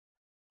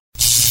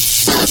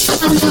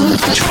721,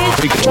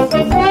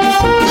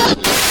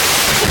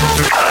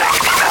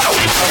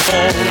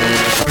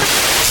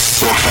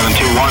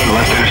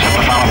 let's intercept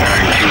the final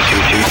bearing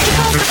 222.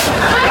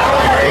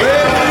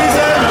 Ladies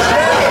and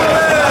gentlemen!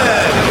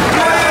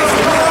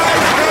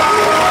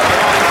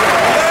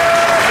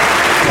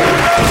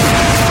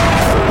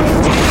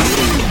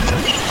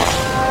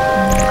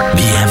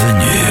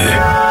 Bienvenue.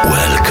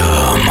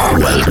 Welcome.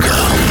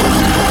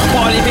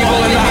 Party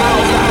people in the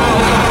house.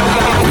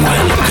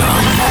 Welcome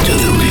to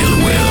the real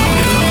world.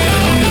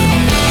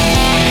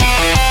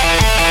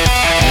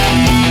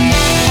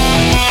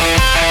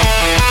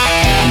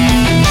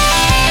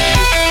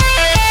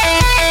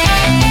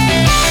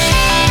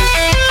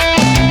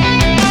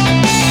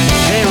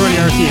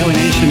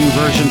 RCHNv3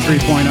 version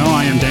 3.0.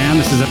 I am Dan.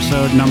 This is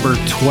episode number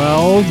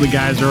 12. The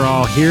guys are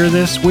all here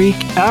this week.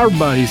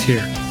 Everybody's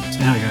here.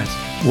 Say hi, guys.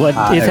 What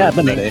is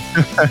happening?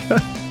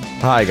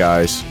 Hi,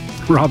 guys.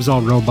 Rob's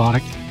all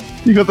robotic.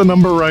 You got the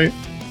number right.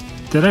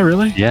 Did I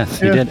really?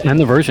 Yes, you did. And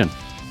the version.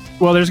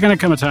 Well, there's going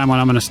to come a time when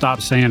I'm going to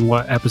stop saying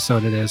what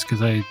episode it is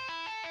because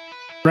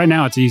right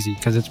now it's easy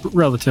because it's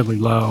relatively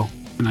low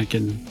and I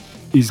can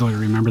easily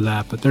remember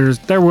that. But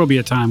there will be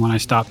a time when I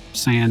stop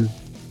saying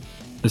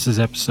this is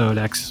episode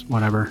X,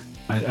 whatever.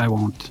 I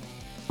won't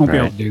be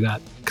able to do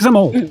that because I'm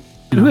old. You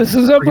know, this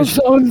is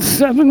episode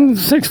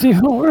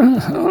 764.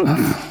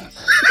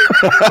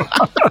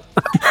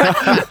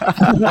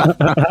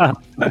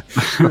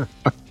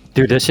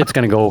 Dude, this shit's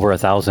going to go over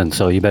 1,000,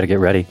 so you better get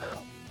ready.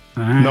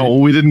 Right. No,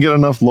 we didn't get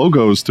enough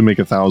logos to make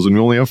 1,000. We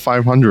only have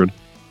 500.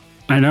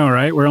 I know,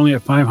 right? We're only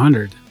at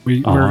 500.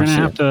 We're going to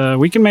have to...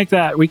 We can make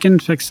that. We can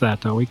fix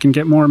that, though. We can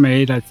get more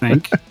made, I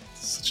think.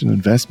 Such an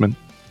investment.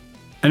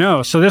 I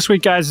know. So this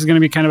week, guys, is going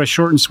to be kind of a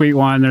short and sweet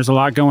one. There's a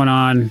lot going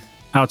on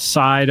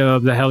outside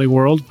of the heli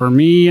world for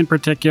me in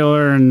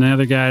particular, and the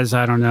other guys,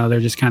 I don't know,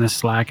 they're just kind of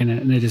slacking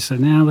it, and they just said,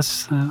 "No,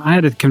 let's." I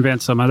had to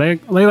convince them. They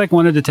like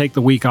wanted to take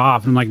the week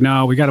off. I'm like,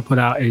 "No, we got to put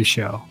out a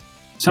show,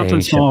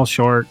 something small,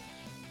 short,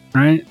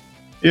 right?"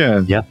 Yeah.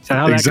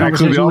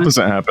 Exactly the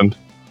opposite happened.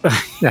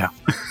 Yeah.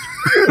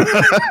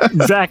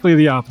 Exactly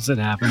the opposite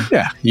happened.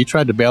 Yeah. You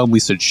tried to bail and we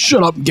said,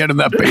 "Shut up and get in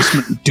that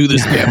basement and do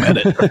this damn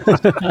edit."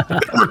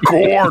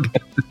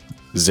 Record.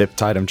 Zip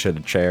tied him to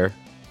the chair.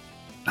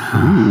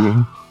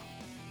 Ooh.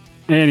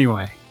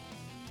 Anyway,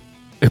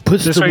 It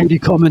puts the witty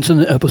comments in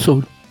the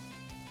episode.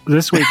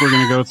 This week we're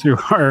going to go through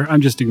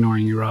I'm just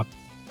ignoring you, Rob.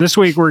 This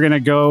week we're going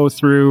to go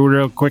through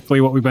real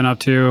quickly what we've been up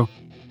to.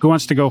 Who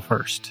wants to go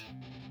first?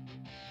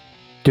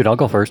 Dude, I'll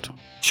go first.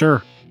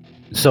 Sure.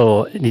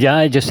 So, yeah,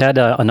 I just had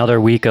another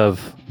week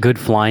of good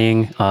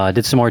flying.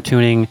 Did some more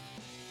tuning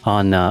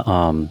on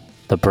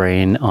the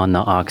brain on the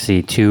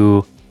Oxy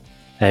 2.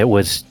 It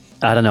was,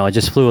 I don't know, I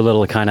just flew a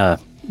little kind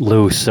of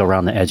loose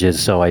around the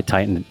edges, so I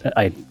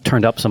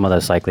turned up some of the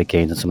cyclic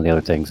gains and some of the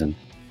other things, and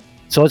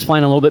so it's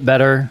flying a little bit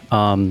better.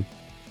 I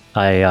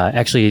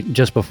actually,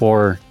 just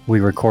before we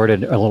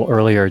recorded a little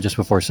earlier, just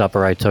before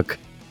supper, I took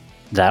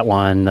that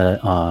one,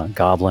 the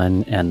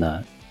Goblin and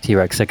the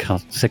T-Rex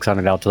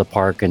 600 out to the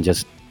park and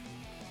just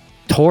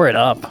tore it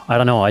up. I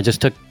don't know, I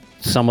just took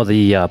some of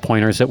the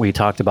pointers that we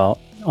talked about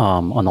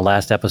on the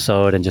last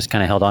episode and just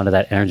kind of held on to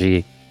that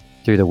energy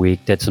through the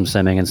week, did some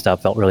simming and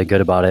stuff, felt really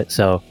good about it.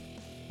 So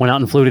went out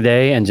and flew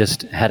today and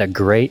just had a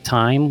great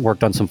time,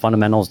 worked on some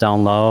fundamentals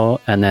down low,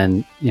 and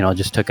then,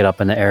 just took it up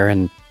in the air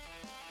and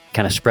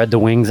kind of spread the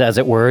wings, as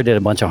it were, did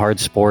a bunch of hard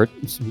sport.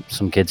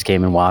 Some kids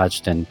came and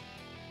watched, and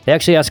they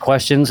actually asked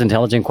questions,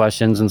 intelligent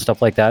questions and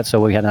stuff like that.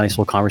 So we had a nice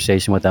little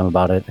conversation with them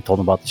about it. I told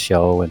them about the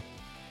show. And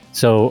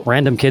so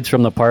random kids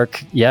from the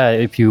park,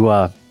 if you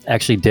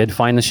actually did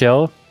find the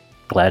show,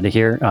 glad to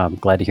hear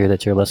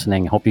that you're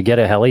listening. Hope you get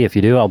a heli. If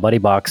you do, I'll buddy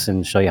box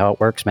and show you how it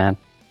works, man.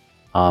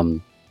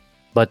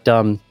 But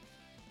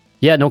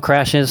no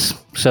crashes,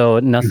 so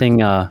nothing,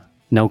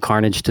 no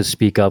carnage to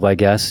speak of, I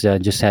guess.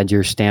 Just had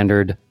your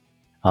standard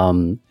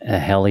heli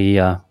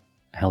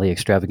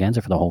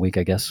extravaganza for the whole week,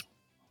 I guess.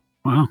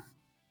 Wow,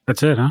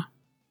 that's it, huh?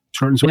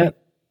 Short and sweet. Yeah,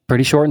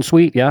 pretty short and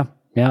sweet. Yeah.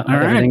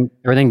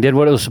 Everything did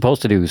what it was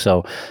supposed to do.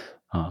 So,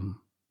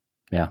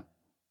 yeah.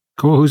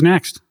 Cool. Who's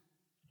next?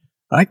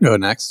 I can go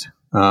next,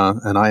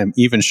 and I am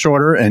even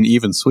shorter and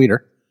even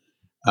sweeter.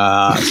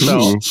 I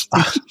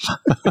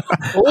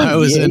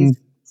was in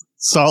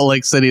Salt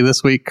Lake City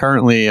this week,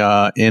 currently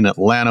in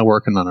Atlanta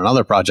working on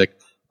another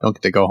project. Don't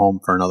get to go home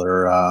for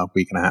another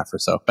week and a half or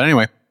so. But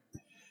anyway,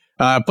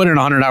 put in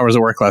 100 hours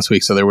of work last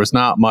week, so there was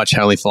not much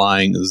heli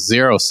flying,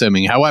 zero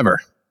simming. However,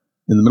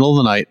 in the middle of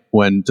the night,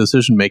 when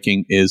decision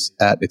making is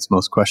at its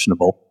most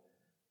questionable,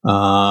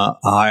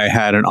 I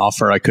had an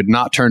offer I could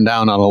not turn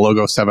down on a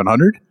Logo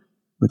 700,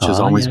 which has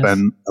always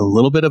been a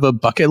little bit of a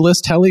bucket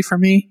list heli for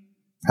me.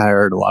 I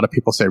heard a lot of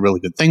people say really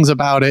good things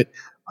about it.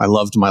 I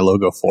loved my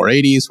Logo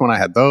 480s when I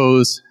had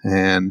those,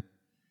 and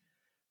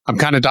I'm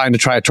kind of dying to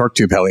try a torque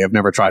tube heli. I've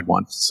never tried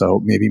one, so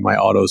maybe my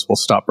autos will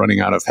stop running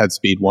out of head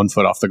speed 1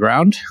 foot off the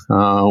ground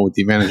with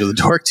the advantage of the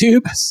torque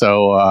tube.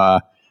 So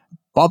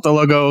bought the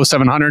Logo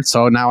 700,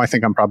 so now I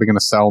think I'm probably going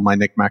to sell my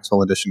Nick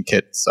Maxwell Edition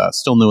kit. It's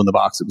still new in the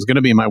box. It was going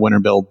to be my winter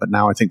build, but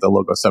now I think the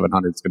Logo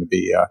 700 is going to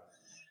be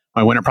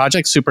my winter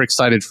project. Super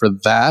excited for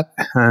that.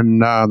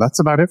 And that's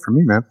about it for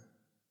me, man.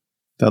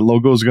 That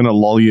logo is going to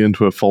lull you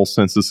into a false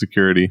sense of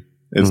security.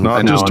 It's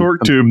not just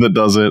Torque Tube that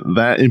does it.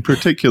 That in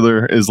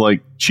particular is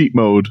like cheat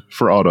mode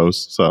for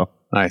autos. So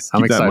nice.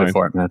 I'm excited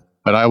for it, man.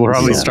 But I will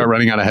probably start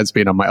running out of head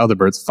speed on my other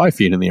birds 5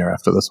 feet in the air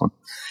after this one.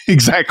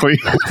 Exactly.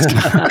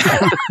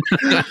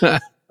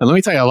 And let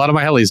me tell you, a lot of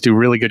my helis do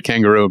really good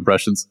kangaroo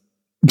impressions.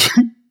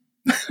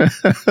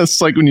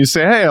 It's like when you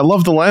say, hey, I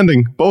love the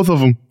landing. Both of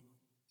them.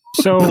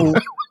 So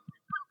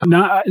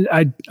now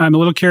I'm a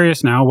little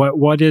curious now.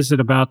 What is it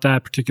about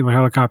that particular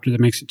helicopter that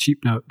makes it cheat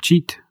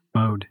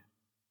mode?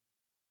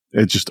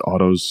 It just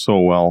autos so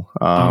well.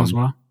 Autos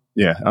well?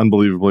 Yeah,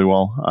 unbelievably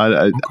well.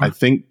 I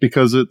think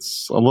because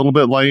it's a little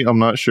bit light, I'm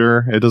not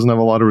sure. It doesn't have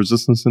a lot of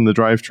resistance in the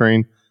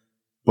drivetrain,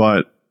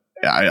 but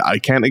I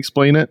can't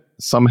explain it.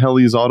 Some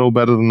helis auto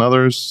better than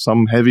others,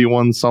 some heavy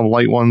ones, some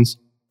light ones.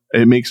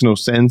 It makes no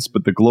sense,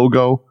 but the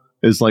Glogo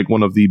is like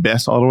one of the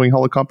best autoing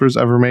helicopters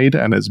ever made,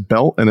 and it's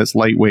built and it's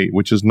lightweight,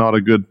 which is not a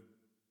good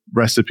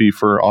recipe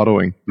for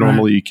autoing.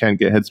 Normally you can't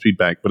get head speed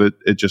back, but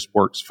it just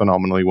works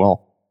phenomenally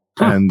well.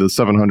 And the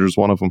 700 is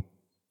one of them.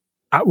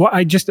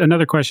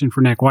 Another question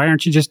for Nick. Why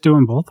aren't you just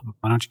doing both of them?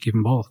 Why don't you keep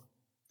them both?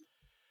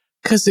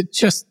 Because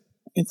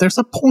there's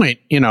a point,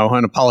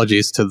 and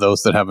apologies to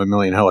those that have a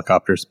million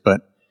helicopters,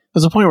 but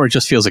there's a point where it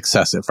just feels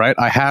excessive, right?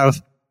 I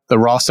have the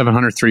raw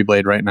 700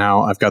 3-blade right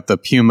now. I've got the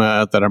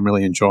Puma that I'm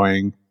really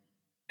enjoying,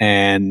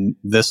 and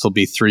this will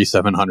be 3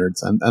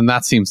 700s, and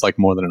that seems like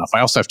more than enough.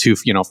 I also have 2,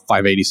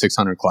 580,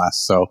 600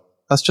 class, so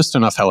that's just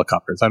enough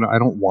helicopters. I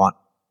don't want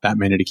that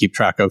many to keep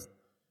track of.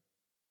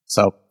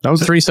 So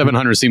 3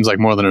 700 seems like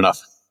more than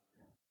enough.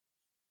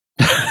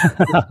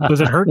 Does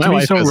it hurt to My be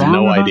wife so has wrong?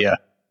 no idea.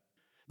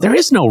 There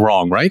is no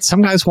wrong, right?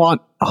 Some guys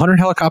want 100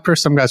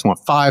 helicopters. Some guys want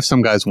 5.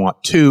 Some guys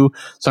want 2.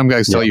 Some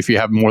guys tell you if you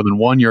have more than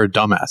 1, you're a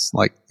dumbass.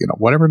 Like,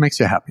 whatever makes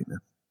you happy,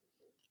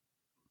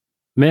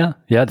 man.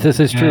 Yeah, this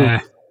is true.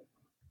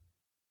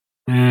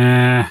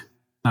 Not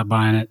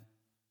buying it.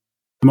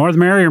 The more the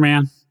merrier,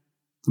 man.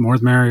 The more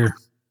the merrier.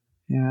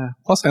 Yeah.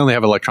 Plus, I only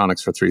have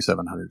electronics for 3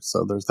 700,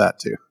 so there's that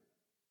too.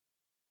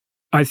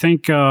 I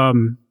think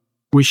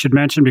we should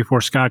mention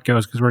before Scott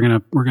goes, because we're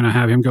gonna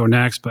have him go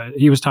next. But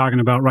he was talking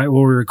about right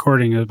while we were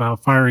recording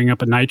about firing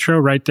up a nitro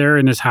right there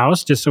in his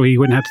house, just so he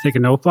wouldn't have to take a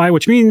no fly,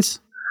 which means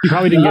he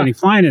probably didn't get any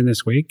flying in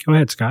this week. Go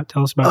ahead, Scott.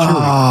 Tell us about your week.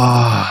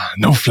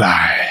 No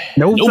fly.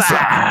 No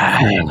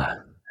fly.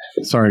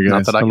 Sorry, guys.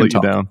 Not that I I'll can let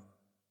talk, you down.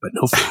 but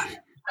no fly.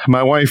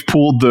 My wife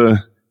pulled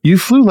you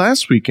flew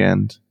last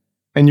weekend,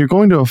 and you're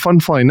going to a fun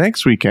fly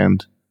next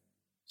weekend,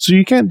 so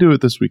you can't do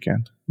it this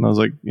weekend. And I was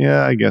like,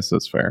 yeah, I guess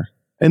that's fair.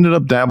 Ended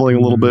up dabbling a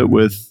little bit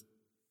with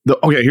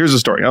okay, here's the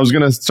story. I was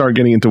going to start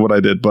getting into what I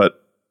did, but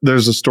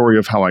there's a story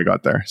of how I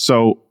got there.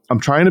 So I'm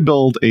trying to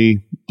build a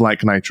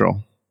Black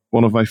Nitro,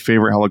 one of my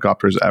favorite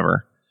helicopters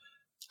ever.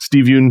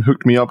 Steve Yoon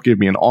hooked me up, gave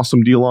me an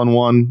awesome deal on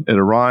one. It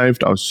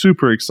arrived. I was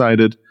super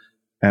excited,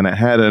 and it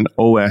had an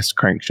OS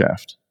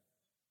crankshaft,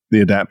 the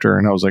adapter.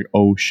 And I was like,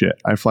 oh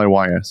shit, I fly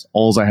YS.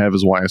 All I have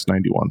is YS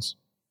 91s.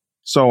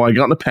 So I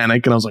got in a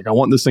panic, and I was like, I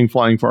want this thing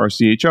flying for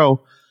RCHO.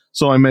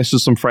 So I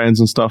messaged some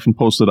friends and stuff and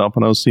posted up,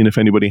 and I was seeing if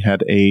anybody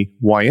had a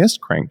YS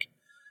crank.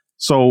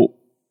 So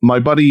my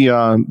buddy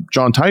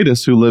John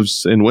Titus, who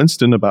lives in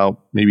Winston,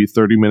 about maybe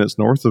 30 minutes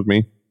north of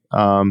me,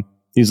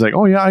 he's like,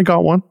 oh yeah, I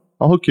got one.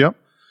 I'll hook you up.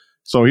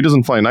 So he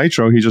doesn't fly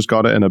nitro. He just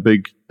got it in a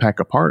big pack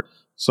apart.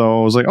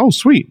 So I was like, oh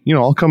sweet,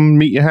 I'll come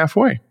meet you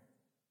halfway.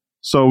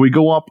 So we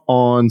go up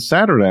on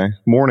Saturday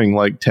morning,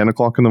 like 10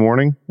 o'clock in the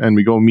morning, and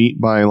we go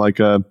meet by like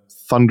a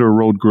Thunder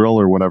Road Grill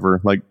or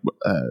whatever, like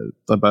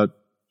about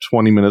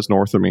 20 minutes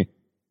north of me.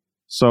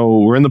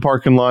 So we're in the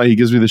parking lot. He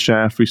gives me the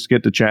shaft. We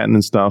get to chatting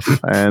and stuff.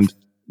 And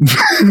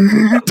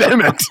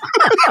damn it.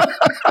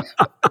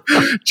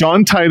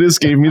 John Titus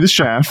gave me the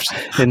shaft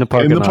In the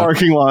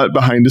parking lot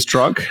behind his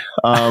truck.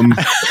 More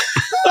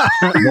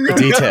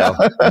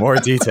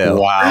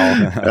detail.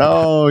 Wow.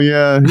 Oh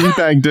yeah. He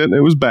bagged it.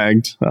 It was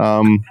bagged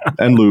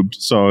and lubed.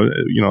 So,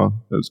 it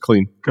was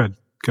clean. Good.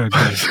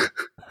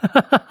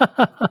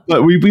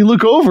 But we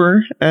look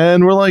over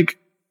and we're like,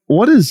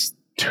 what is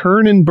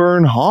Turn and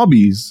Burn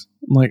Hobbies?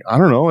 I'm like, I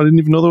don't know. I didn't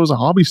even know there was a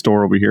hobby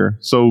store over here.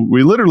 So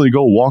we literally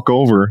go walk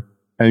over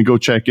and go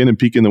check in and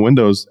peek in the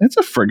windows. It's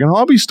a friggin'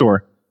 hobby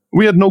store.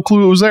 We had no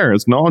clue it was there.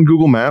 It's not on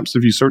Google Maps.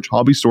 If you search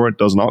hobby store, it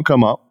does not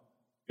come up.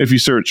 If you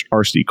search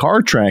RC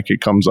car track,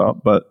 it comes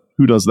up. But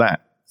who does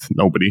that?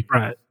 Nobody.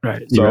 Right.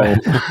 So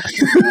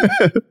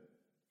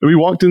we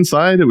walked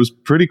inside. It was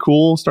pretty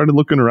cool. Started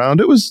looking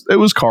around. It was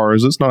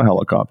cars. It's not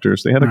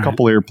helicopters. They had a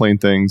couple airplane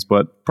things,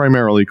 but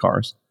primarily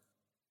cars.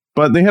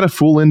 But they had a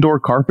full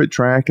indoor carpet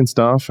track and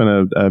stuff,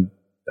 and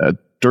a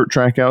dirt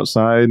track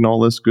outside and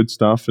all this good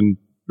stuff. And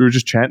we were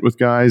just chatting with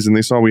guys, and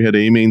they saw we had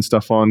A-Main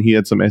stuff on. He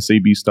had some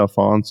SAB stuff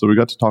on. So we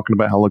got to talking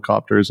about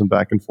helicopters and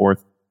back and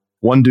forth.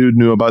 one dude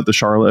knew about the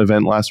Charlotte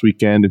event last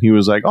weekend, and he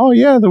was like, "Oh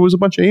yeah, there was a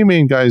bunch of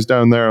A-Main guys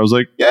down there." I was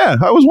like, "Yeah,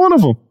 I was one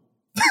of them."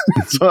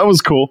 So that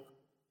was cool.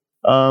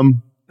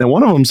 And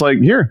one of them's like,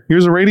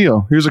 here's a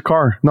radio, here's a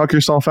car, knock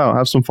yourself out,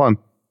 have some fun.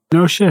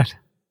 No shit.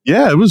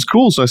 Yeah, it was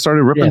cool. So I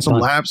started ripping some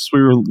fun. laps.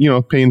 We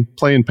were,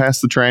 playing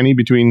past the tranny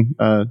between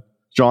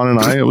John and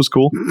I. It was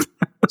cool.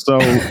 So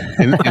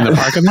in the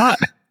parking lot.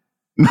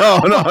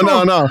 No.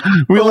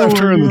 We left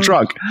her in the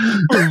truck.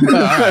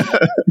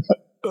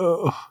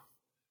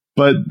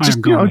 But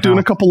just, doing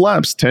a couple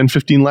laps, 10,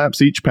 15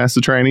 laps each past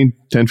the tranny,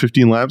 10,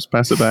 15 laps,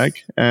 pass it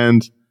back.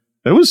 And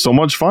it was so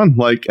much fun.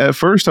 Like at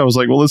first I was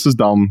like, well, this is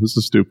dumb. This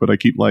is stupid. I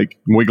keep like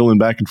wiggling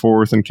back and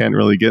forth and can't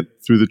really get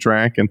through the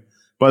track. And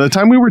by the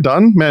time we were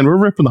done, man, we're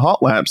ripping the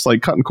hot laps,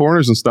 like cutting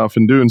corners and stuff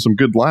and doing some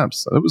good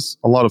laps. It was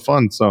a lot of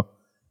fun. So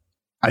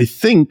I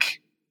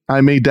think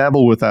I may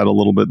dabble with that a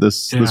little bit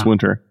this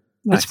winter.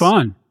 It's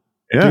fun.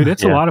 Yeah. Dude,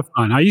 it's a lot of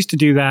fun. I used to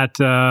do that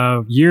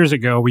years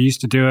ago. We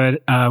used to do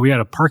it. We had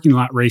a parking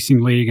lot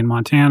racing league in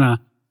Montana,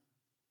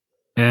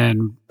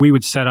 and we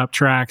would set up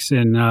tracks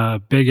in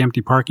big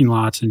empty parking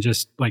lots, and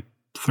just like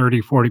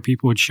 30, 40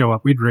 people would show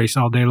up. We'd race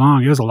all day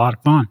long. It was a lot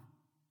of fun.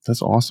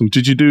 That's awesome.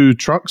 Did you do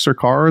trucks or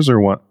cars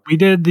or what? We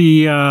did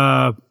the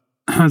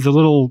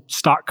little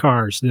stock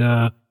cars.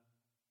 What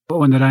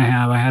one did I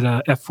have? I had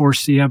a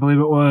F4C, I believe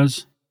it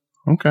was.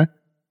 Okay.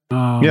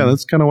 Yeah,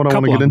 that's kind of what I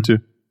want to get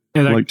into.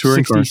 Yeah, like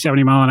touring 60, cars.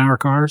 70 mile an hour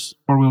cars,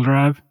 4-wheel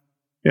drive.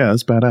 Yeah,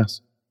 that's badass.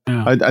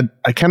 Yeah.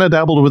 I kind of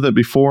dabbled with it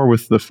before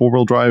with the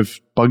 4-wheel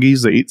drive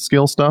buggies, the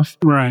 8-scale stuff.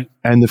 Right.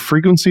 And the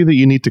frequency that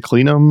you need to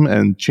clean them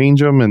and change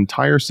them and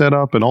tire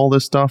setup and all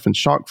this stuff and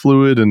shock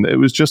fluid. And it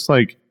was just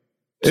like,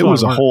 it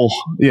was a whole,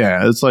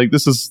 it's like,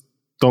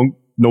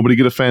 nobody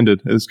get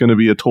offended. It's going to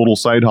be a total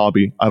side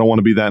hobby. I don't want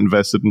to be that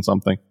invested in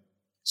something.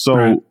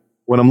 So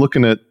when I'm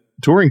looking at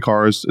touring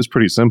cars, it's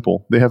pretty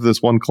simple. They have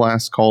this one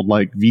class called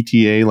like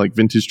VTA, like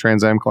Vintage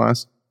Trans Am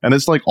class. And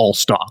it's like all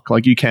stock.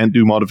 Like you can't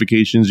do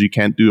modifications. You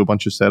can't do a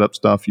bunch of setup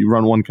stuff. You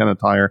run one kind of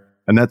tire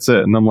and that's it.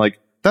 And I'm like,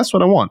 that's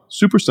what I want.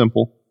 Super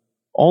simple.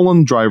 All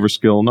on driver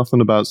skill.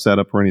 Nothing about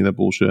setup or any of that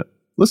bullshit.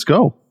 Let's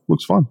go.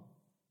 Looks fun.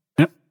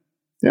 Yep.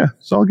 Yeah.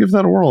 So I'll give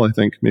that a whirl, I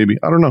think. Maybe.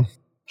 I don't know.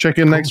 Check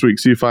in next week.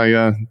 See if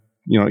I,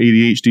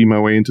 ADHD my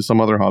way into some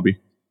other hobby.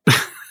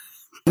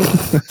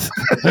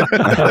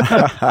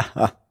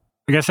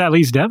 I guess that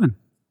leaves Devin.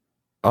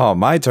 Oh,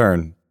 my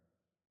turn.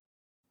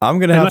 I'm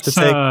going to have to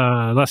take...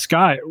 Les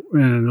Scott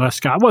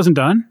wasn't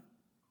done.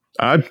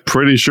 I'm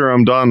pretty sure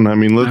I'm done. I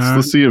mean,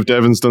 let's see if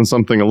Devin's done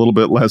something a little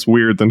bit less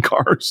weird than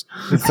cars.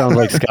 It sounds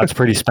like Scott's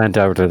pretty spent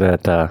after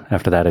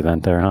that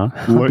event there, huh?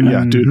 Well,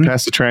 yeah, dude,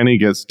 past the tranny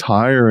gets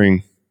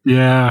tiring.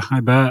 Yeah,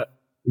 I bet.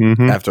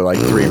 Mm-hmm. After like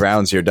 3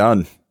 rounds, you're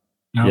done.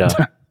 No. Yeah.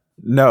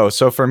 No,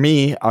 so for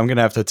me, I'm going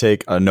to have to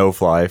take a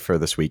no-fly for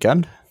this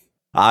weekend.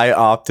 I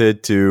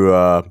opted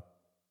to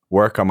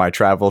work on my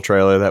travel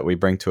trailer that we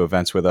bring to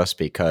events with us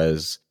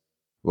because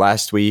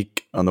last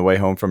week on the way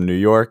home from New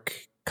York,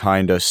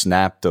 kind of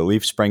snapped a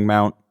leaf spring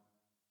mount.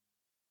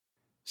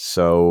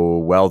 So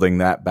welding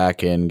that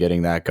back in,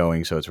 getting that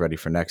going so it's ready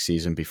for next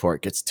season before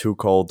it gets too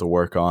cold to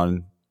work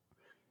on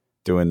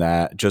doing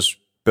that. Just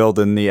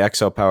building the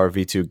XL Power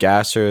V2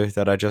 gasser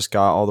that I just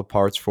got all the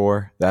parts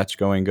for. That's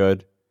going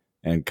good.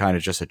 And kind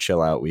of just a chill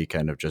out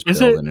weekend of just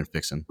building and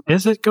fixing.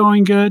 Is it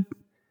going good?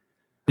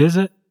 Is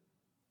it?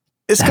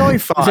 It's going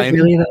fine. Is it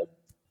really though?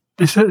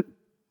 Is it?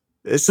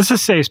 It's a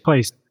safe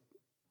place.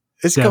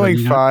 It's going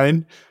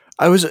fine.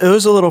 It was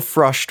a little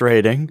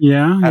frustrating.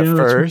 At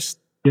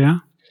first. Yeah.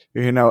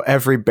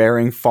 Every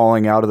bearing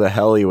falling out of the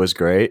heli was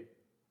great.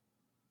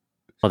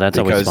 Well, that's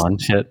always fun.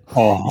 Shit.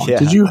 Oh, yeah.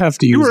 Did you have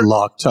to use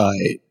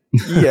Loctite?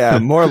 Yeah,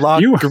 more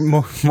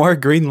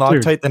green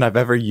Loctite than I've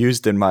ever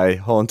used in my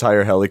whole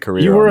entire heli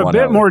career. You were a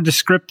bit more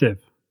descriptive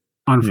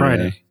on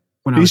Friday.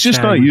 When He's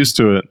just not used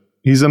to it.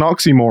 He's an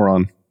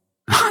oxymoron.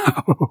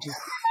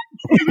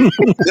 You've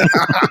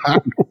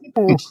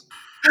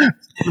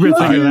been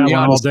thinking of that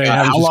one all day.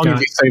 How long have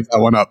you saved that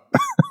one up?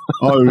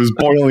 Oh, it was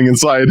boiling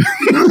inside.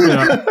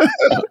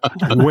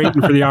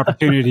 Waiting for the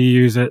opportunity to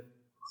use it.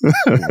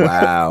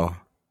 Wow.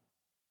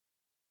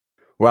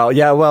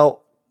 Well,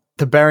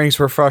 the bearings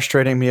were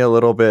frustrating me a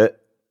little bit.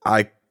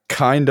 I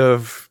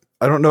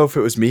don't know if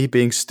it was me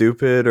being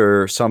stupid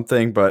or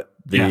something, but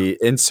the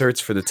inserts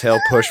for the tail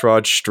push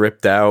rod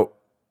stripped out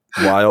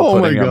while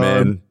putting them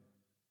in.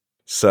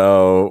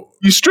 So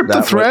you stripped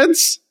the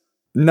threads?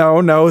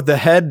 No, the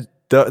head,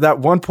 that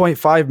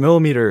 1.5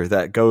 millimeter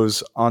that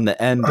goes on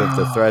the end of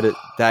the thread,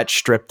 that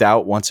stripped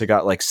out once it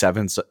got like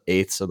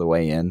 7/8 of the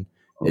way in.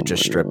 It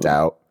just stripped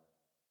out.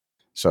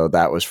 So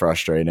that was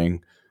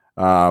frustrating.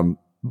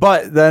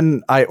 But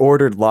then I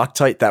ordered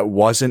Loctite that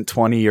wasn't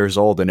 20 years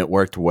old and it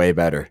worked way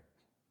better.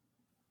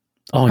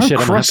 Oh, How shit.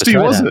 crusty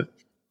was it?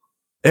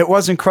 It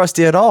wasn't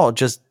crusty at all.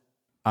 Just,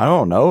 I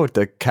don't know.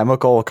 The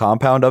chemical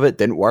compound of it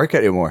didn't work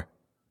anymore.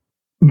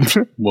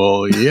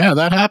 Well, yeah,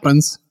 that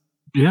happens.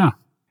 Yeah.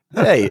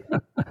 Hey,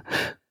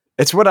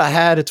 it's what I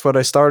had. It's what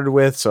I started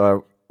with. So I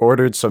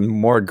ordered some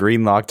more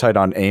green Loctite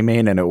on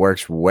A-Main and it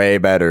works way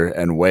better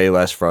and way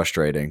less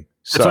frustrating.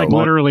 It's like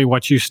literally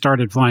what you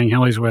started flying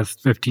helis with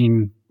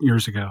 15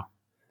 years ago.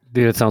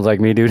 Dude, it sounds like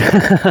me, dude.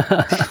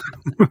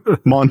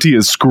 Monty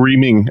is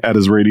screaming at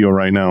his radio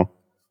right now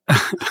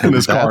in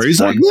his car. He's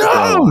like,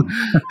 no,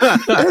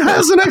 it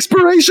has an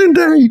expiration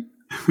date.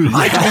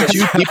 I told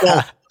you,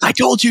 people. I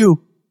told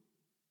you.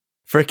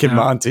 Frickin'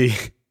 Monty.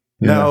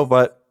 No,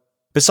 but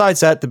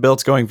besides that, the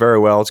build's going very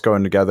well. It's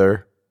going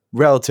together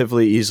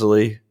relatively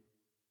easily.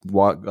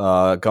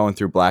 Going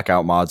through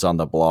blackout mods on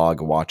the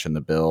blog, watching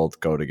the build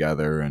go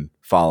together and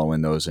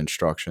following those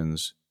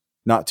instructions.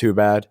 Not too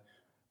bad.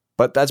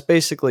 But that's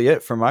basically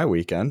it for my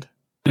weekend.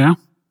 Yeah?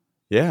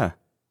 Yeah.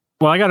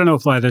 Well, I got a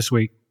no-fly this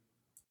week.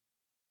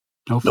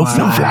 No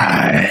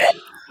fly.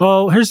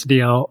 Well, here's the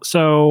deal.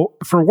 So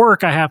for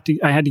work, I had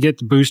to get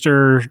the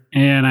booster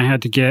and I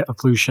had to get a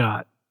flu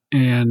shot.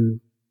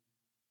 And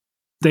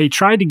they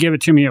tried to give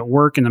it to me at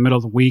work in the middle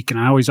of the week, and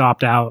I always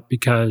opt out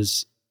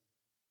because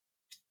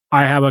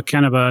I have a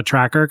kind of a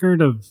track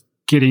record of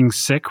getting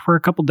sick for a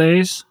couple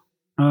days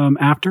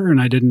after, and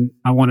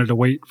I wanted to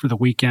wait for the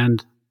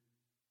weekend,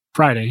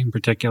 Friday in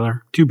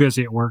particular. Too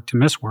busy at work to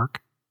miss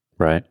work.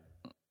 Right.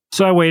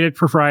 So I waited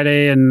for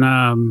Friday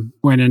and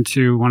went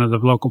into one of the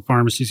local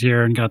pharmacies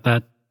here and got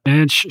that.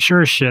 And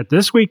sure as shit.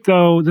 This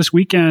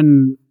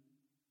weekend,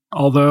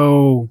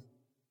 although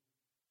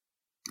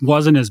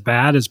wasn't as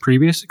bad as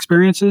previous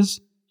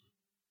experiences,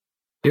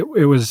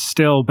 it was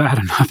still bad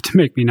enough to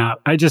make me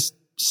not. I just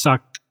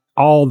sucked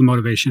all the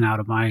motivation out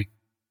of my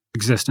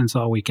existence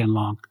all weekend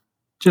long.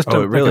 It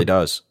really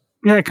does.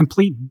 Yeah,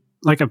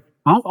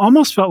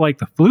 almost felt like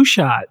the flu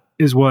shot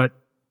is what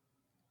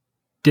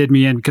did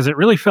me in, because it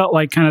really felt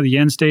like kind of the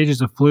end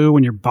stages of flu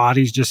when your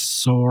body's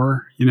just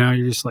sore. You know,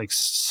 you're just like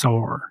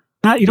sore.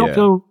 You don't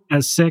feel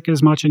as sick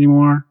as much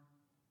anymore.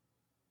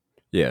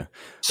 Yeah.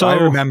 So I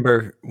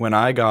remember when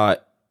I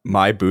got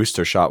my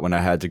booster shot when I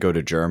had to go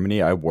to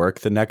Germany, I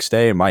worked the next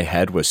day and my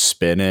head was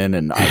spinning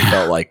and I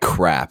felt like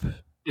crap.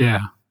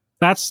 Yeah.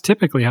 That's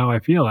typically how I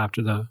feel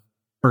after the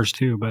first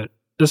two, but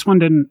this one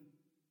didn't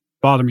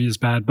bother me as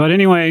bad. But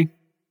anyway,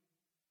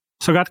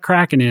 so I got the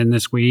Kraken in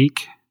this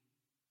week.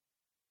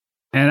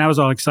 And I was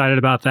all excited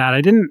about that.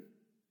 I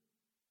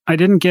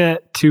didn't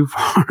get too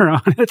far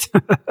on it.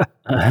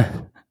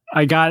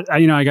 I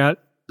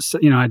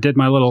did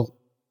my little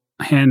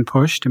hand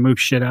push to move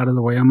shit out of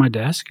the way on my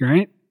desk,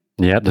 right?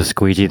 Yeah,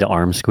 the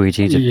arm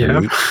squeegee.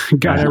 Yeah,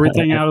 got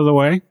everything out of the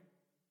way.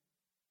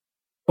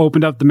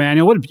 Opened up the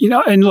manual.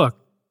 And look,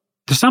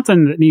 there's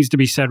something that needs to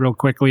be said real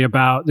quickly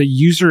about the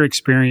user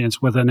experience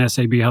with an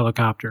SAB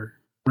helicopter,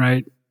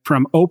 right?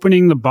 From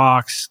opening the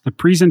box, the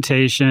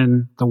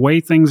presentation, the way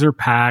things are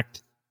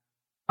packed,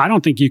 I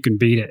don't think you can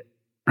beat it,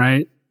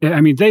 right?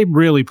 I mean, they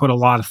really put a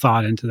lot of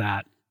thought into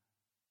that.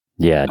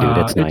 Yeah, dude,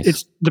 it's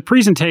nice. The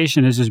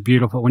presentation is just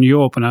beautiful when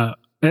you open at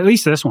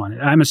least this one.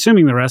 I'm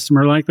assuming the rest of them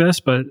are like this,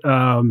 but,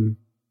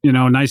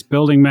 nice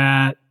building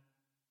mat,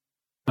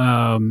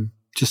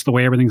 just the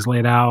way everything's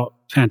laid out,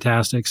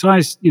 fantastic. So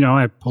I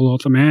pull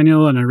out the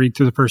manual and I read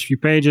through the first few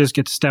pages,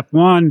 get to step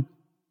one.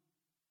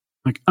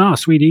 Like, oh,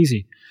 sweet,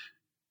 easy.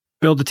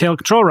 Build the tail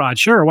control rod.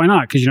 Sure, why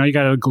not? Because, you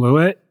got to glue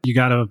it. You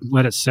got to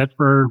let it sit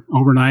for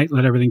overnight,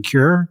 let everything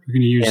cure. You're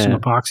going to use some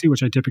epoxy,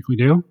 which I typically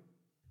do.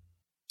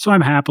 So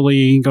I'm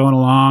happily going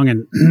along.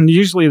 And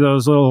usually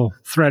those little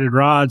threaded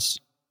rods,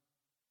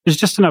 there's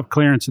just enough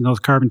clearance in those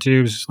carbon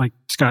tubes, like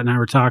Scott and I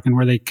were talking,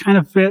 where they kind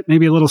of fit,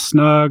 maybe a little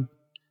snug.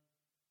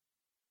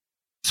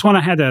 This one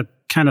I had to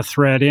kind of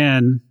thread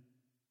in.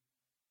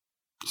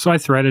 So I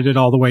threaded it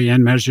all the way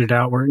in, measured it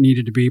out where it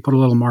needed to be, put a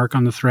little mark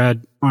on the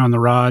thread or on the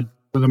rod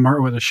with a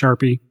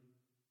Sharpie,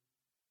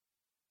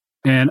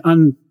 and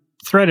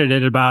unthreaded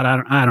it about,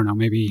 I don't know,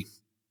 maybe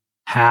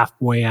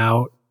halfway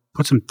out.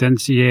 Put some thin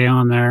CA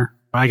on there.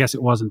 I guess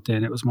it wasn't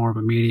thin. It was more of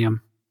a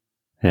medium.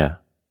 Yeah.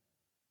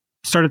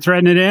 Started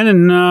threading it in,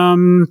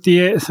 and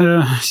the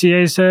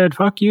CA said,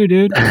 "Fuck you,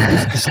 dude.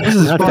 This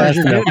is as far as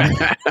you're getting."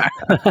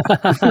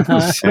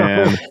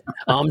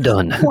 I'm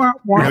done. I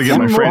gotta get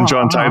my friend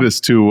John Titus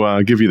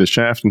to give you the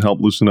shaft and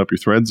help loosen up your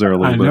threads there a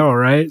little bit. I know,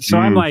 right? So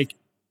I'm like,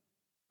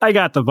 I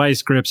got the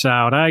vice grips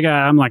out.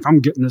 I'm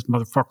getting this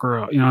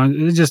motherfucker out.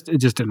 It just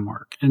didn't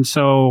work. And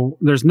so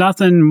there's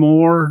nothing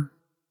more,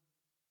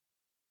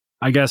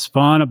 I guess,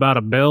 fun about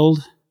a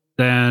build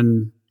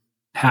than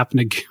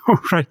having to go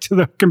right to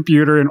the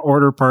computer and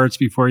order parts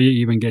before you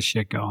even get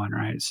shit going,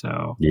 right?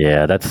 So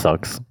yeah, that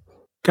sucks.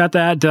 Got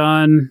that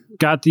done.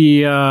 Got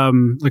the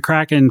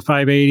Kraken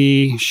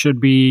 580 should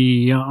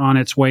be on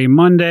its way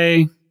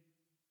Monday.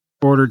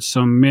 Ordered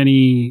some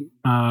mini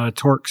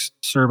Torx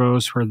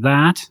servos for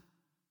that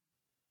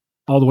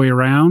all the way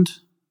around.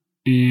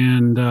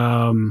 And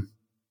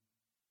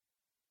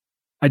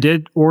I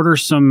did order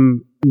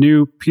some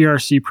new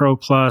PRC Pro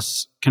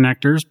Plus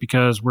connectors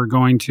because we're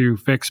going to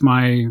fix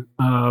my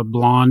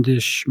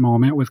blondish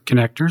moment with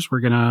connectors. We're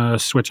going to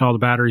switch all the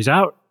batteries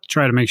out,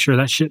 try to make sure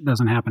that shit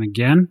doesn't happen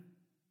again.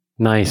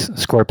 Nice.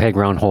 Square peg,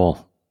 round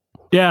hole.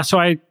 Yeah, so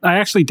I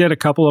actually did a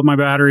couple of my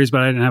batteries,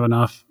 but I didn't have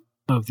enough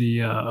of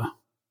the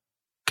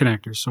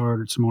connectors, so I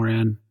ordered some more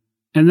in.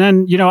 And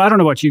then, I don't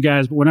know about you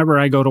guys, but whenever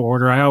I go to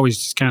order, I always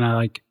just kind of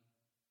like,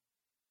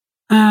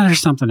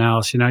 there's something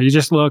else. You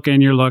just look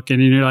and you're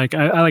looking and you're like,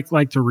 I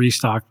like to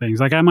restock things.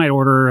 Like I might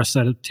order a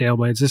set of tail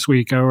blades. This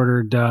week I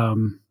ordered, I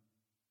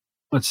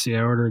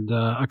ordered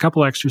a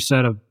couple extra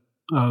set of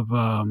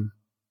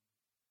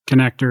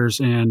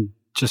connectors and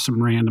just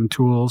some random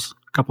tools,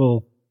 a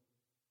couple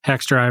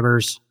hex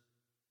drivers,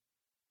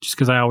 just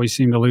because I always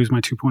seem to lose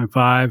my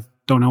 2.5.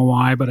 Don't know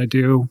why, but I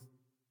do.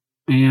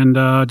 And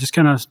just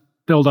kind of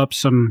build up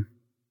some,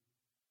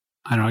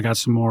 I got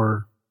some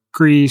more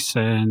grease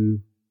and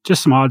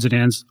just some odds and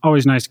ends.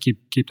 Always nice to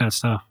keep that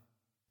stuff.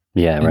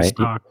 Yeah, right.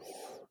 Stock.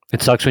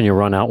 It sucks when you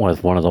run out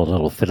with one of those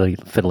little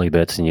fiddly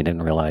bits and you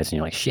didn't realize, and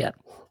you're like, shit.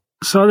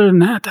 So other than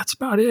that, that's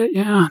about it.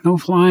 Yeah, no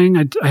flying.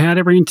 I had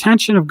every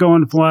intention of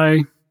going to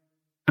fly.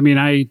 I mean,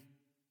 I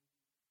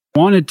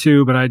wanted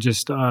to, but I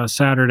just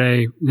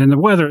Saturday. And the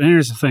weather. And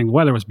here's the thing: the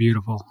weather was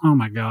beautiful. Oh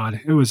my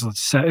god, it was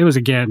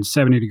again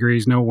 70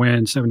 degrees, no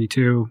wind,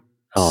 72.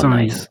 Oh,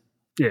 sunny. nice.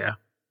 Yeah,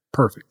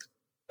 perfect.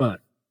 But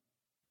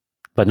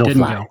no didn't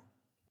fly. go.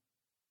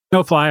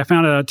 No fly. I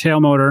found a tail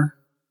motor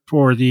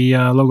for the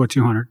Logo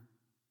 200.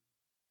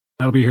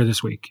 That'll be here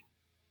this week.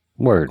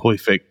 Word. Holy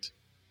faked.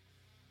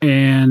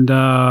 And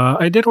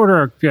I did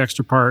order a few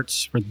extra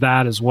parts for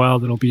that as well.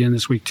 That'll be in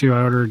this week too.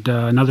 I ordered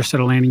another set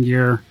of landing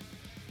gear,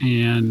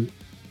 and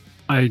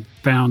I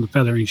found the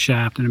feathering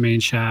shaft and a main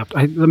shaft.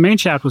 The main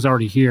shaft was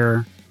already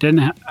here.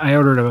 I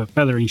ordered a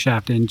feathering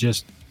shaft in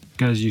just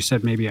because you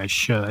said maybe I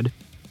should.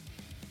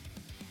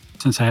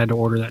 Since I had to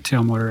order that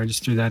tail motor, I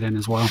just threw that in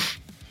as well.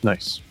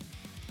 Nice.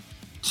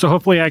 So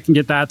hopefully I can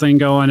get that thing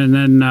going, and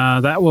then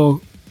that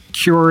will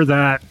cure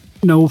that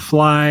no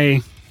fly,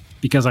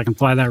 because I can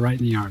fly that right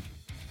in the yard.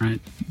 Right?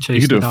 You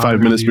can do it 5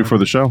 minutes before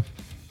the show.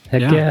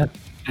 Heck yeah.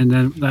 And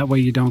then that way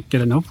you don't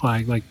get a no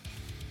fly. Like,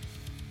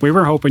 we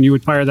were hoping you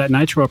would fire that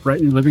nitro up right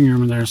in the living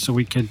room in there so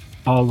we could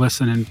all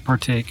listen and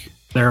partake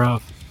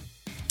thereof.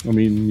 I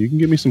mean, you can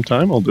give me some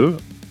time, I'll do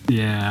it.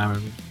 Yeah.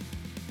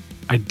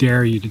 I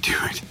dare you to do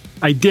it.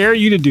 I dare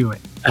you to do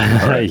it.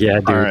 Yeah,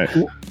 dude. All right.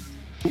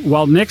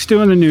 While Nick's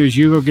doing the news,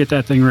 you go get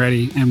that thing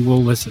ready and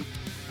we'll listen.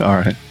 All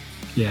right.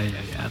 Yeah.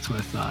 That's what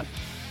I thought.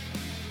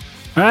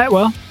 All right.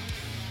 Well,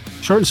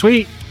 short and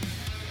sweet.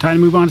 Time to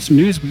move on to some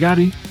news. Got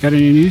any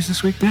news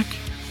this week, Nick?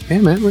 Hey,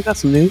 man, we got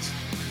some news.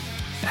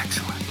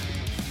 Excellent.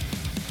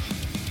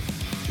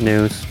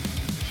 News.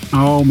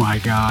 Oh, my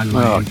God.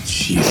 Oh, Lane.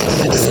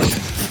 Jesus.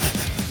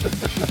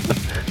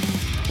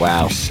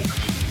 Wow.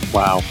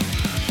 Wow.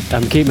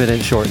 I'm keeping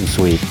it short and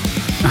sweet.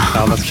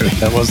 Oh, that's true.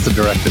 That was the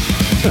directive.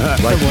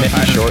 Like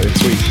Nicky, short and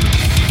sweet.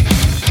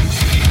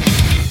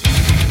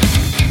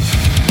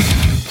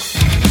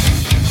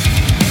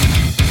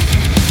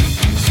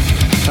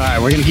 All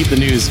right, we're going to keep the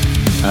news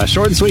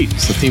short and sweet.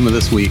 It's the theme of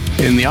this week.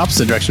 In the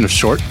opposite direction of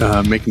short,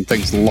 making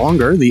things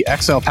longer, the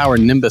XL Power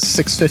Nimbus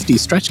 650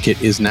 stretch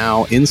kit is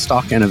now in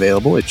stock and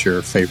available at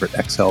your favorite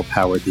XL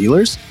Power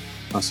dealers.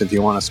 So if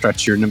you want to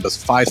stretch your Nimbus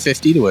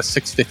 550 to a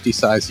 650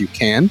 size, you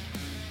can,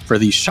 for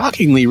the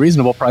shockingly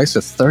reasonable price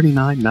of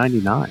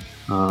 $39.99.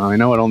 I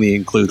know it only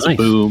includes a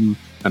boom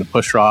and a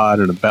push rod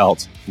and a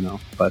belt,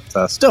 but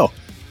still,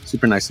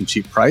 super nice and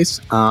cheap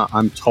price.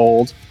 I'm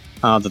told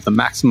that the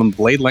maximum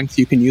blade length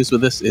you can use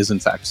with this is in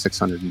fact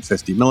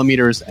 650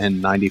 millimeters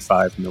and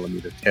 95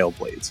 millimeter tail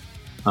blades.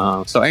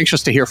 So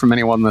anxious to hear from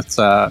anyone that's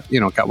got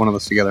one of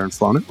those together and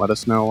flown it. Let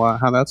us know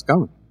how that's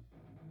going.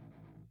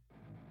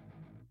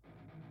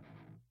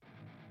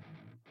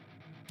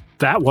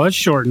 That was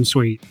short and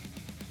sweet.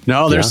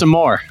 No, there's some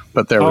more,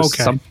 but there was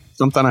Okay.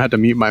 something I had to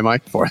mute my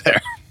mic for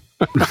there.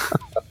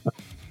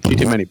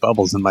 Too many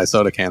bubbles in my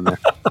soda can there.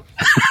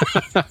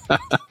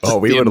 Oh,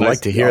 we would have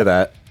liked to hear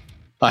that.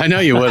 I know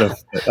you would have.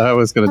 I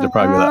was going to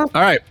deprive you of that.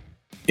 All right.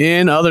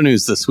 In other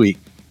news this week,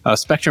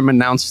 Spectrum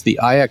announced the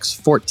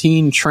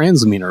iX14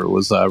 transmitter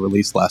was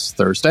released last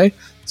Thursday.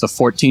 It's a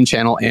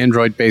 14-channel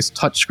Android-based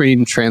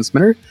touchscreen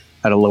transmitter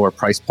at a lower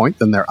price point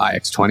than their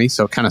iX20,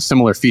 so kind of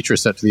similar feature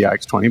set to the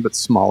iX20, but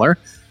smaller.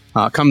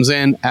 Comes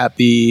in at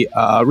the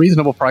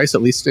reasonable price,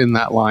 at least in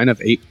that line, of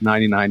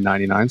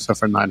 $899.99. So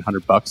for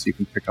 $900, you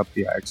can pick up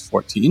the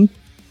iX14.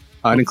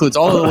 It includes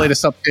all of the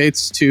latest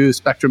updates to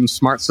Spectrum's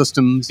smart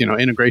systems,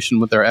 integration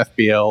with their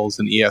FBLs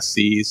and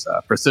ESCs,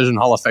 precision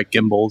Hall effect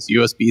gimbals,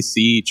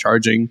 USB-C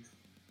charging,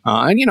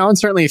 and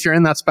certainly if you're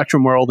in that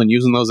Spectrum world and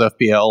using those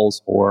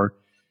FBLs, or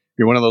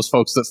you're one of those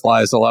folks that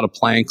flies a lot of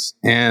planks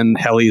and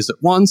helis at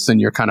once,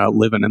 and you're kind of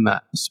living in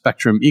that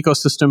Spectrum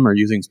ecosystem or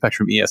using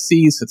Spectrum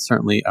ESCs, it's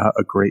certainly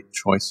a great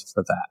choice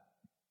for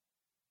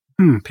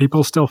that.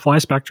 People still fly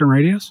Spectrum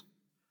radios?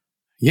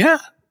 Yeah.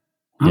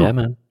 Yeah,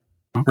 man.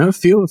 Okay. A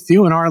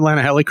few in our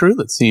Atlanta heli crew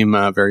that seem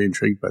very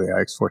intrigued by the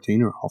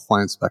iX14 are all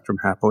flying Spectrum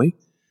happily.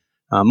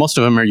 Most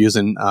of them are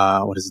using,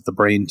 the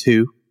Brain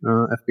 2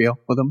 FBL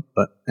with them.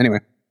 But anyway,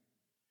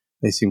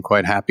 they seem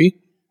quite happy.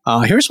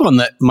 Here's one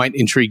that might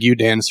intrigue you,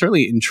 Dan. It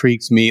certainly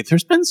intrigues me.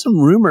 There's been some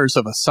rumors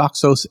of a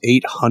Soxos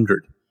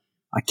 800.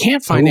 I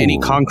can't find any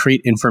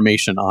concrete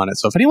information on it.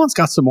 So if anyone's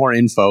got some more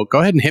info, go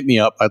ahead and hit me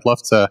up. I'd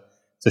love to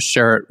to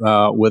share it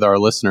with our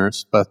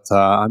listeners, but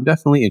I'm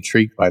definitely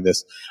intrigued by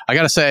this. I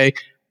got to say,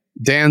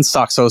 Dan's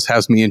Soxos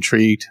has me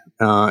intrigued.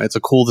 It's a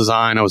cool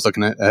design. I was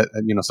looking at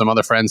some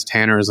other friends,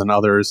 Tanner's and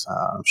others.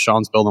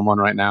 Sean's building one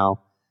right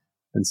now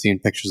and seeing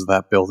pictures of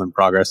that build in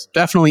progress.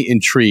 Definitely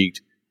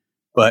intrigued,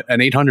 but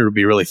an 800 would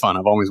be really fun.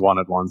 I've always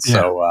wanted one,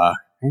 so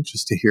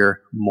anxious to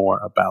hear more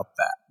about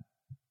that.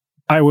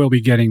 I will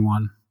be getting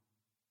one.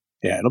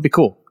 Yeah, it'll be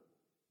cool.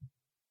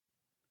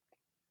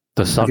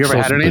 The Have you ever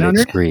had an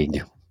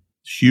 800?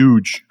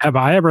 Huge. Have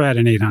I ever had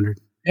an 800?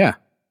 Yeah.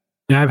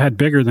 Yeah, I've had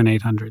bigger than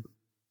 800.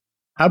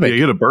 How Yeah, big? you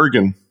get a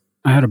Bergen.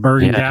 I had a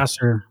Bergen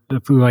gasser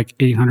that flew like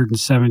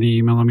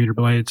 870 millimeter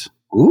blades.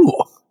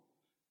 Ooh.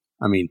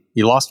 I mean,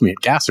 you lost me at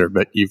gasser,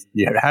 but you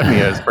had me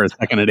for a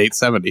second at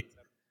 870.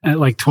 At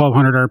like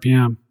 1200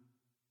 RPM.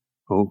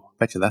 Oh,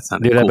 bet you that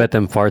sounded Dude, cool. I bet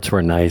them farts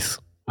were nice.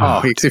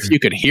 Oh, if you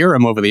could hear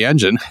them over the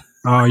engine.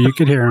 Oh, you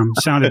could hear them.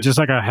 Sounded just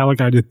like a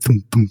helicopter.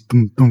 Thump, thump,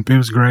 thump, thump. It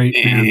was great.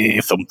 Man.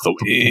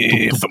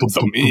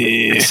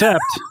 Except,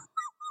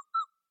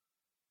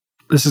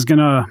 this is going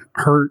to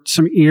hurt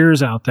some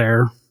ears out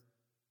there.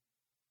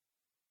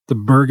 The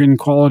Bergen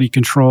quality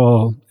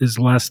control is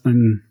less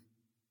than,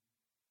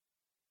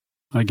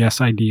 I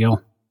guess,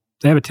 ideal.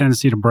 They have a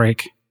tendency to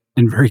break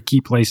in very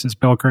key places,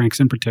 bell cranks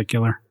in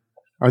particular.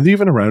 Are they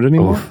even around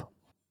anymore? Oof.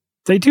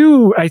 They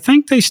do. I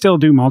think they still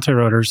do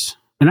multi-rotors.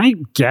 And I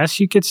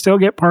guess you could still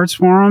get parts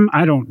for them.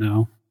 I don't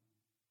know.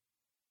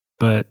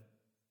 But,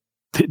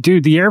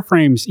 dude, the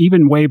airframes,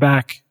 even way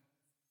back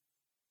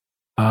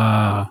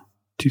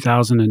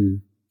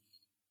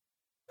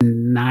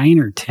 2009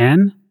 or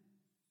 10,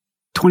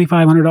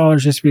 $2,500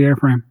 just for the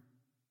airframe.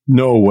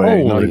 No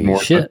way. Not Holy anymore.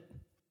 shit.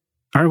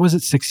 Or was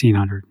it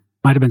 $1,600?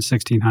 Might have been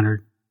 $1,600.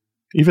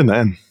 Even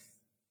then.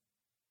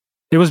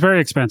 It was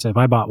very expensive.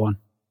 I bought one.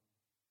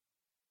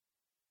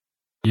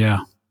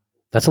 Yeah.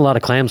 That's a lot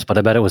of clams, but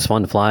I bet it was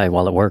fun to fly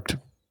while it worked.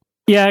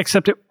 Yeah,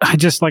 except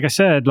like I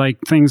said, like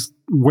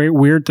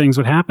weird things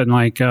would happen.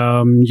 Like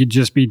you'd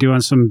just be doing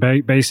some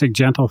basic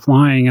gentle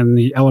flying and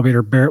the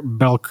elevator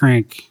bell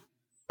crank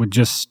would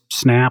just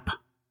snap.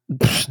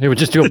 They would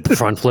just do a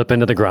front flip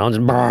into the ground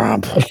and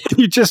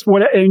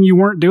and you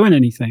weren't doing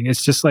anything.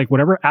 It's just like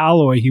whatever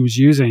alloy he was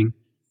using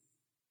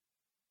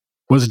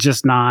was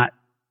just not,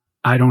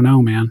 I don't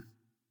know, man.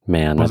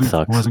 Man, that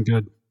sucks. Wasn't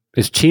good.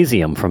 It's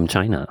cheesium from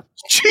China.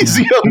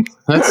 Cheesium.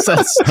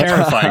 That's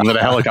terrifying that a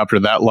helicopter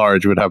that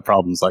large would have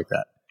problems like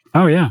that.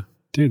 Oh, yeah.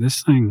 Dude,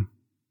 this thing,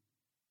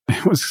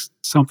 it was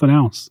something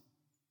else.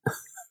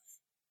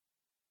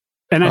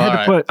 And I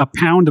had to put a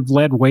pound of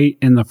lead weight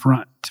in the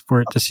front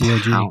for it to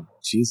COG. Wow,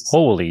 Jesus.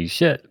 Holy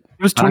shit.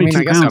 It was 22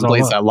 I guess pounds that all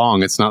blade's up. that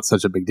long. It's not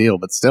such a big deal,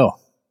 but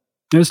still.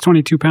 It was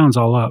 22 pounds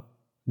all up.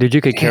 Dude,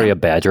 you could carry a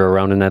badger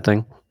around in that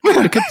thing.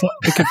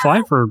 It could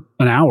fly for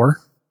an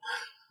hour.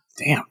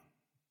 Damn.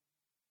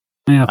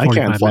 Yeah, I 45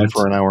 can't fly minutes.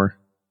 for an hour.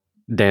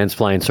 Dan's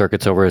flying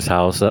circuits over his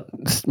house,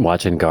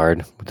 watching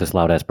guard with this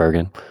loud ass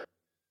Bergen.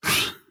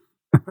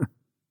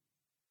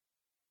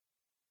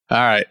 All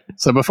right.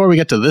 So before we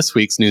get to this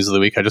week's news of the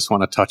week, I just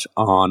want to touch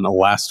on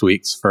last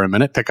week's for a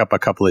minute, pick up a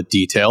couple of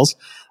details.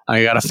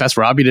 I got to fess,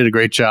 Robbie did a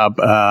great job.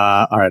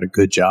 A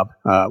good job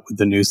with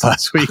the news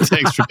last week.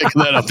 Thanks for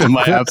picking that up in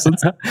my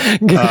absence.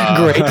 Great.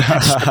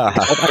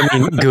 I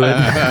mean, good.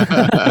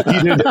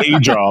 He did a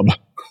job.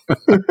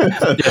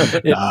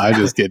 I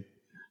just kid.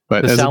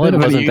 But The as salad a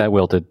bit of wasn't that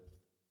wilted.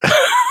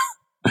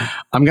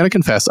 I'm going to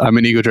confess, I'm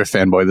an Ego Drift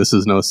fanboy. This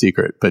is no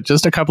secret, but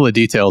just a couple of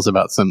details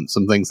about some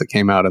things that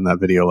came out in that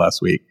video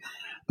last week.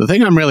 The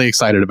thing I'm really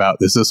excited about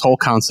is this whole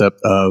concept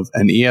of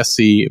an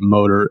ESC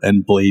motor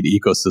and blade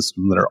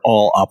ecosystem that are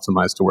all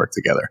optimized to work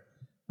together.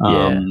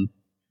 Yeah.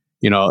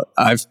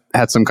 I've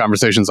had some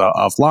conversations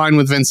offline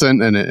with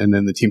Vincent and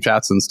in the team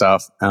chats and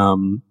stuff.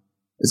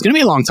 It's going to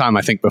be a long time,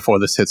 I think, before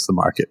this hits the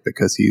market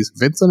because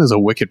Vincent is a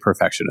wicked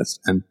perfectionist,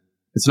 and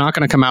it's not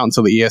going to come out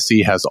until the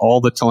ESC has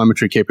all the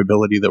telemetry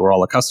capability that we're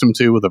all accustomed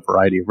to with a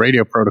variety of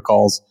radio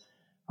protocols.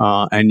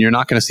 And you're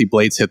not going to see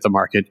blades hit the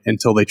market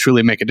until they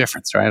truly make a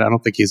difference, right? I don't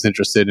think he's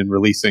interested in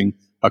releasing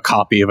a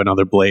copy of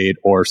another blade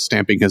or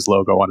stamping his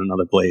logo on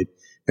another blade.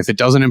 If it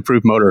doesn't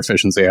improve motor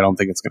efficiency, I don't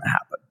think it's going to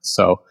happen.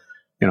 So,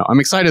 I'm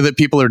excited that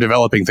people are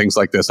developing things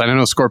like this. I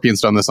know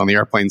Scorpion's done this on the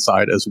airplane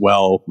side as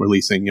well,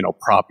 releasing,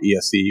 prop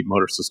ESC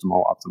motor system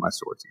all optimized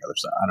to work together.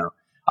 So I don't know.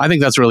 I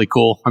think that's really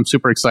cool. I'm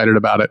super excited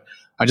about it.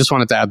 I just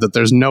wanted to add that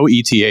there's no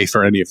ETA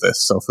for any of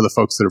this. So for the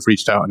folks that have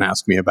reached out and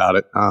asked me about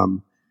it,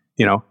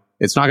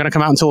 it's not going to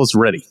come out until it's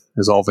ready,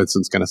 is all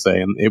Vincent's going to say.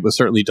 And it was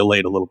certainly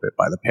delayed a little bit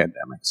by the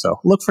pandemic. So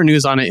look for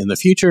news on it in the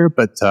future,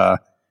 but,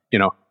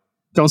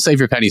 don't save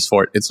your pennies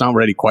for it. It's not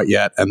ready quite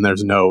yet. And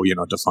there's no,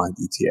 defined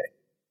ETA.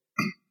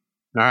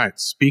 All right.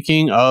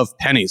 Speaking of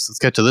pennies, let's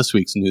get to this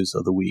week's news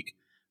of the week.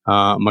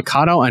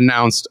 Mikado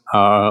announced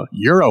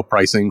Euro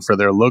pricing for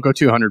their Logo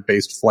 200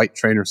 based flight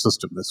trainer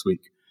system this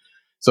week.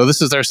 So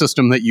this is their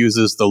system that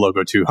uses the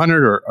Logo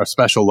 200 or a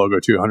special Logo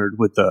 200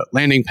 with the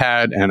landing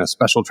pad and a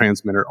special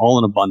transmitter all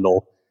in a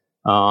bundle.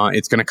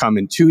 It's going to come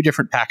in two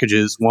different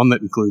packages, one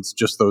that includes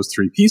just those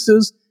three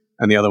pieces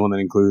and the other one that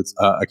includes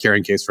a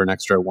carrying case for an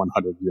extra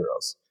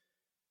 €100.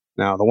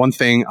 Now, the one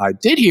thing I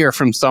did hear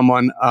from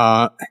someone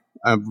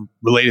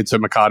related to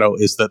Mikado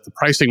is that the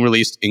pricing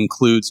released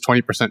includes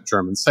 20%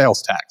 German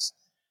sales tax.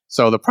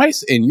 So the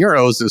price in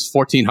euros is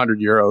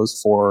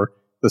 €1,400 for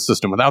the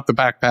system without the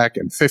backpack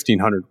and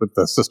 $1,500 with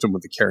the system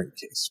with the carrying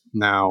case.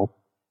 Now,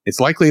 it's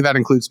likely that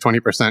includes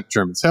 20%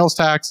 German sales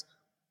tax.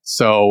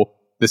 So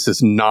this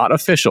is not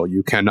official.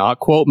 You cannot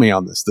quote me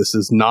on this. This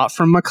is not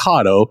from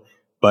Mikado,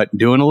 but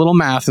doing a little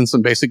math and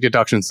some basic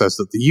deduction says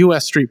that the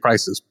US street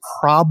price is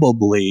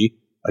probably,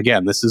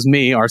 again, this is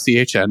me,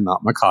 RCHN,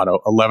 not Mikado,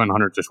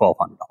 $1,100 to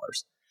 $1,200.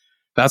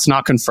 That's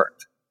not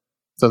confirmed.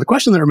 So the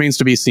question that remains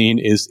to be seen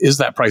is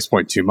that price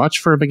point too much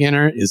for a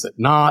beginner? Is it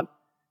not?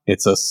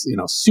 It's a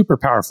super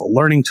powerful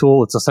learning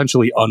tool. It's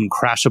essentially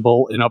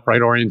uncrashable in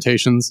upright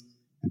orientations.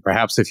 And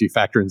perhaps if you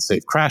factor in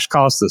safe crash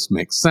costs, this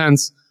makes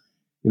sense.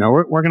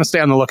 We're going to stay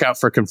on the lookout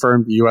for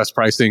confirmed US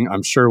pricing.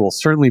 I'm sure we'll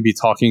certainly be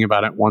talking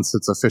about it once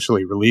it's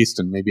officially released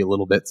and maybe a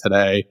little bit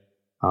today,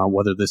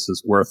 whether this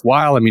is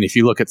worthwhile. I mean, if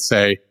you look at,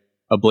 say,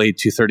 a Blade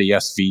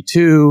 230S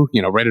V2,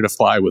 ready to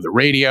fly with a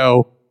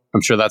radio,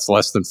 I'm sure that's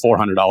less than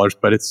 $400,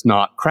 but it's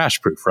not crash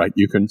proof, right?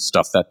 You can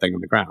stuff that thing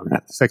on the ground and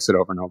have to fix it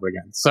over and over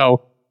again.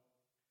 So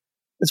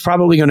it's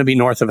probably going to be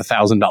north of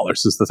 $1,000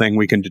 is the thing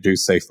we can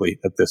deduce safely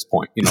at this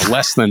point.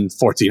 Less than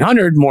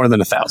 $1,400, more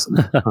than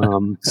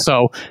 $1,000.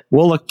 So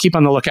we'll keep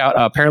on the lookout.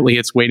 Apparently,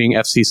 it's waiting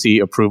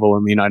FCC approval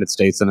in the United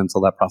States, and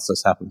until that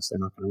process happens, they're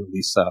not going to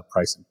release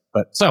pricing.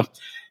 But so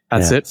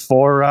that's it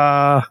for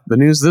the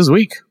news this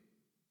week.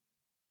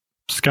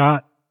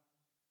 Scott,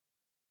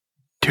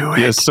 do it.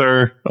 Yes,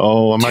 sir.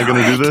 Oh, am I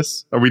going to do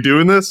this? Are we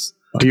doing this?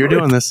 Oh, you're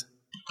doing this.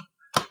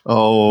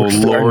 Oh,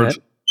 Lord.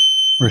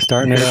 We're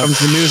starting it Here up. comes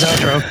the news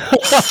outro.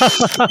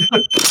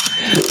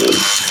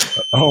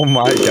 Oh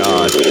my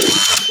god.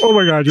 oh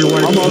my God, your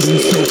wife almost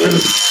so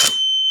pissed.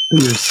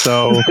 You're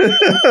so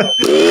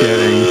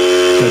getting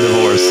a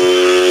divorce.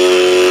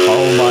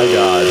 Oh my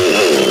god.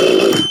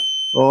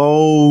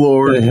 Oh,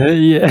 Lord.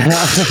 Yeah.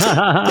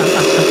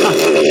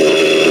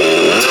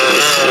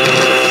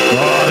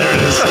 Oh, there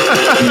it is.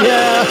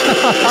 Yeah.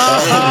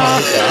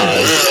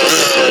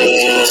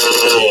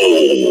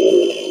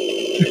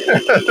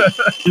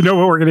 You know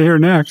what we're going to hear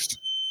next?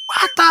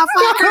 What the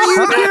fuck are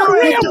you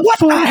doing? What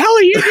the hell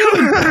are you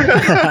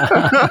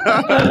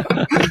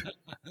doing?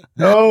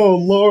 Oh,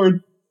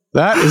 Lord.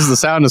 That is the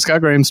sound of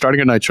Scott Graham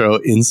starting a nitro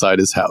inside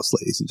his house,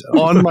 ladies and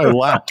gentlemen. On my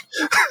lap.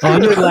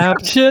 On your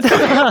lap, shit.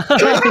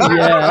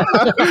 Yeah.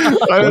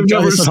 I have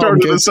never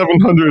started a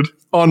 700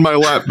 on my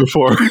lap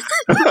before.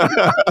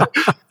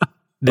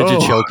 Did you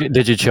choke it?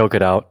 Did you choke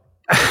it out?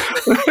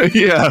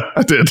 Yeah,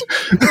 I did.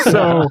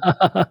 So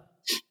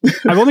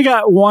I've only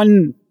got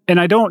one, and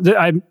I'm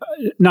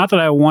not that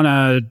I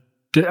want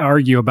to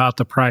argue about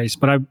the price,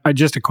 but I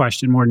just a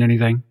question more than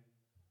anything.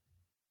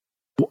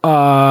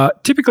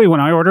 Typically when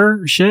I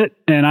order shit,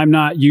 and I'm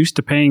not used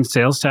to paying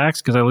sales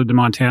tax because I lived in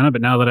Montana,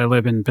 but now that I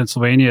live in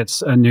Pennsylvania,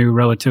 it's a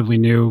relatively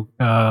new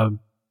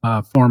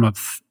form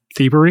of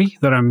thievery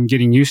that I'm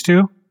getting used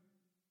to.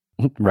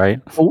 Right.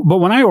 But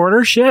when I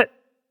order shit,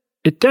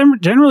 it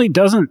generally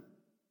doesn't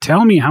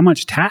tell me how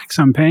much tax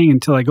I'm paying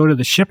until I go to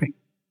the shipping.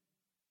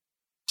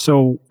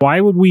 So why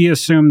would we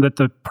assume that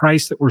the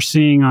price that we're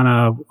seeing on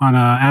a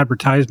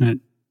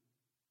advertisement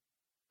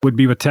would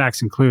be with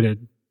tax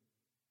included?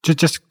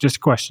 Just a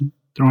question.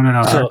 Throwing it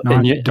out there.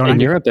 So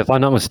in Europe, if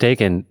I'm not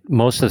mistaken,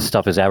 most of the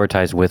stuff is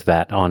advertised with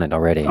that on it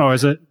already. Oh,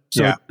 is it?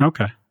 So, Yeah.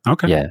 Okay.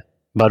 Yeah.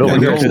 But over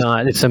here, it's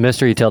not. It's a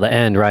mystery till the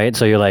end, right?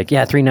 So you're like,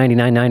 yeah,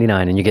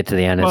 $399.99, and you get to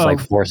the end, it's like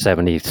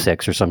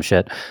 $476 or some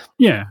shit.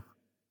 Yeah.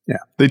 Yeah.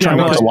 They try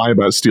not to lie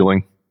about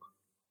stealing.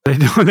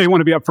 They want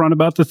to be upfront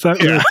about the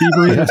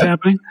thievery that's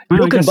happening.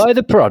 Well, You can buy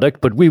the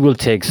product, but we will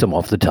take some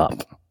off the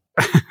top.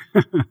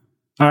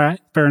 All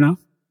right. Fair enough.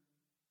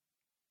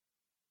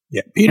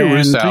 Yeah, Peter And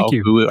Russo, thank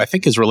you. who I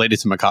think is related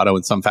to Mikado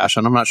in some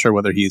fashion. I'm not sure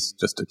whether he's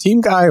just a team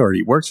guy or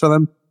he works for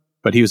them,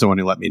 but he was the one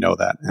who let me know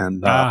that.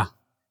 And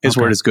his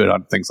word is good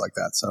on things like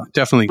that. So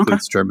definitely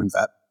includes German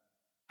vet.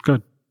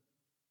 Good.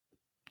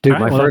 Dude, All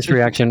right, my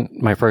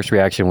first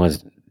reaction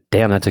was,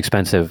 damn, that's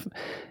expensive.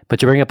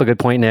 But you bring up a good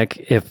point,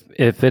 Nick.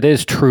 If it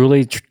is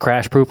truly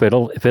crash proof,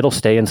 if it'll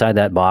stay inside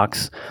that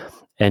box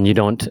and you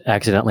don't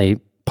accidentally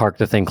park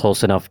the thing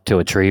close enough to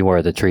a tree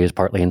where the tree is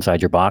partly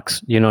inside your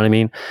box, you know what I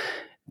mean?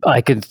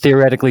 I could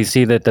theoretically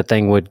see that the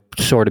thing would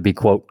sort of be,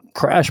 quote,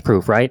 crash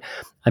proof, right?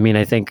 I mean,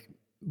 I think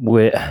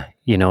if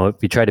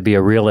you try to be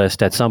a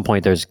realist, at some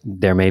point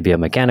there may be a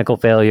mechanical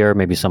failure,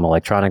 maybe some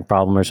electronic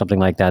problem or something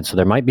like that. So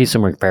there might be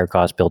some repair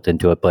costs built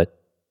into it, but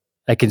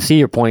I can see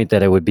your point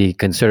that it would be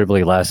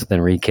considerably less than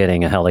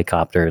rekitting a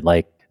helicopter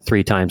like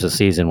 3 times a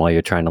season while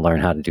you're trying to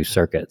learn how to do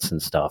circuits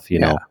and stuff, you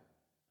know?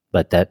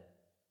 But so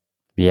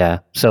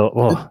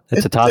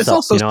it's a toss up,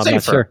 also I'm not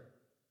safer. sure.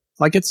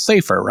 Like it's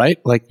safer, right?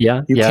 Like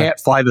you can't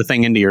fly the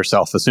thing into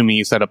yourself, assuming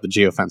you set up the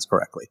geofence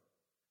correctly.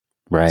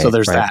 Right. So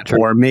there's that. True.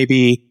 Or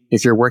maybe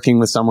if you're working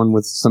with someone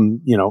with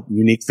some,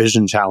 unique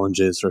vision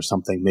challenges or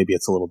something, maybe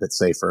it's a little bit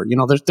safer.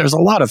 There's a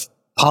lot of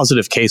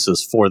positive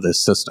cases for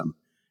this system.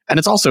 and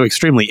it's also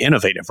extremely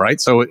innovative,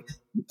 right? So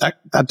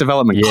that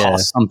development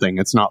costs something.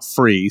 It's not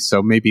free.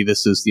 So maybe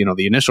this is,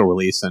 the initial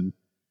release. And,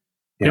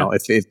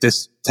 if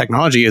this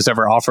technology is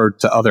ever offered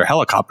to other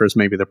helicopters,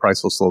 maybe the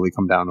price will slowly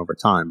come down over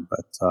time.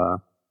 But,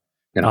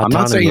 I'm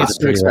not saying it's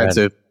too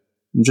expensive.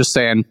 I'm just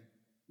saying,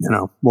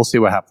 we'll see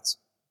what happens.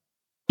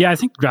 Yeah, I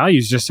think value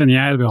is just in the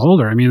eye of the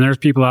beholder. I mean, there's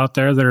people out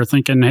there that are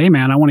thinking, hey,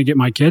 man, I want to get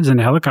my kids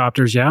into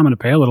helicopters. Yeah, I'm going to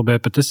pay a little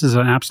bit, but this is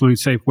an absolute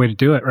safe way to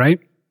do it, right?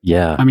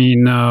 Yeah. I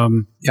mean,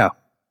 yeah.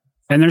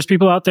 And there's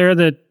people out there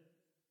that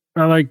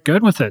are like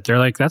good with it. They're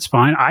like, that's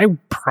fine. I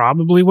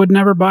probably would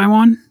never buy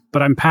one,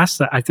 but I'm past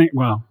that. I think,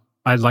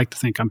 I'd like to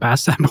think I'm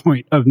past that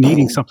point of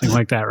needing something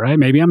like that, right?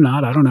 Maybe I'm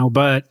not. I don't know.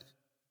 But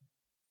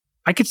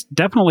I could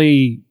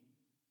definitely,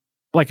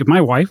 like, if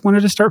my wife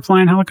wanted to start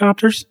flying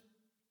helicopters,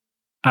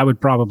 I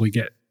would probably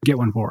get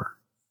one for her.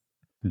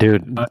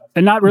 Dude.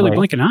 And not really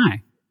blink an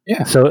eye.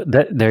 Yeah. So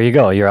there you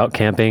go. You're out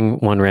camping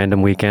one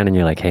random weekend and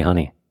you're like, hey,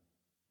 honey,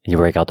 you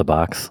break out the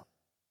box.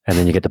 And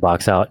then you get the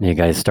box out and you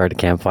guys start a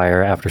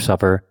campfire after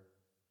supper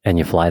and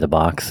you fly the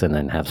box and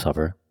then have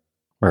supper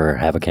or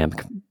have a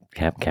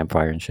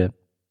campfire and shit.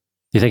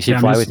 You think she'd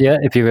fly with you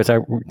if you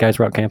guys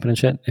were out camping and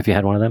shit? If you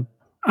had one of them?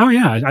 Oh,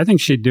 yeah. I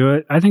think she'd do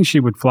it. I think she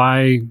would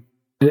fly.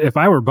 If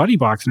I were buddy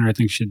boxing her, I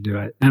think she'd do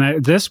it.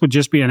 And this would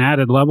just be an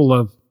added level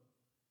of,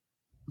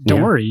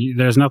 don't worry,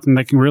 there's nothing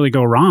that can really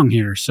go wrong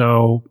here.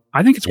 So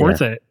I think it's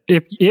worth it.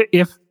 If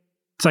it's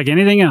like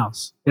anything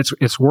else,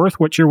 it's worth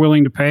what you're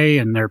willing to pay.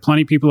 And there are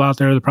plenty of people out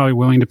there that are probably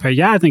willing to pay.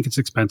 Yeah, I think it's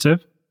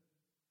expensive.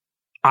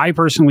 I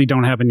personally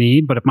don't have a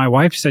need, but if my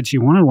wife said she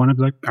wanted one, I'd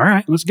be like, all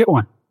right, let's get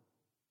one.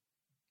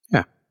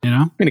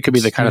 Yeah. I mean, it could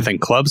be the kind of thing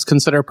clubs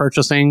consider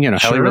purchasing,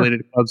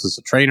 heli-related clubs as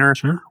a trainer,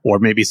 or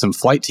maybe some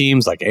flight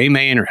teams like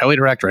A-Main or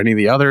HeliDirect or any of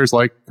the others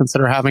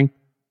consider having.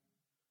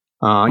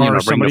 Or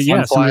somebody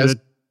that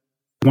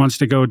wants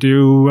to go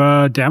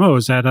do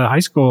demos at a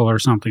high school or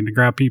something to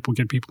get people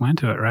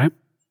into it, right?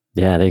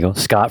 Yeah, there you go.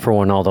 Scott for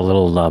when all the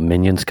little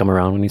minions come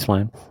around when he's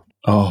flying.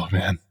 Oh,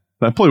 man.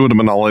 That probably would have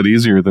been a lot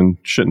easier than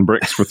shitting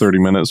bricks for 30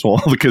 minutes while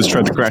all the kids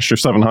tried to crash their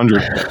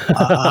 700.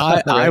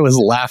 I was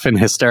laughing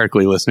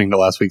hysterically listening to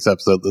last week's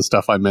episode, the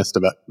stuff I missed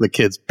about the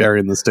kids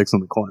burying the sticks in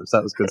the corners.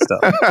 That was good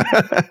stuff.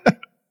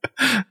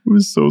 It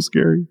was so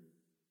scary.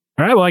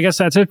 All right, well, I guess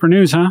that's it for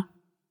news, huh?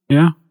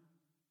 Yeah?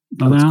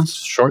 Nothing else?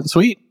 Short and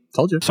sweet.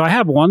 Told you. So I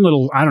have one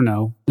little, I don't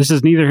know, this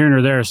is neither here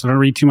nor there, so don't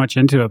read too much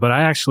into it, but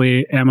I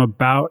actually am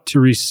about to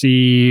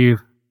receive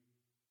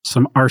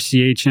some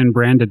RCHN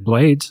branded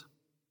blades.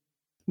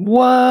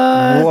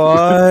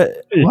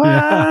 What?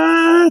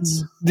 Yeah.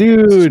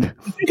 Dude.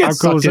 How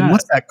cool is that?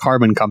 What's that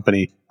carbon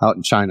company out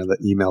in China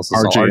that emails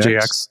us?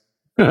 RJX.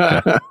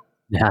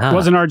 Yeah.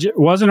 Wasn't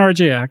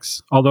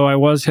RJX, although I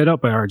was hit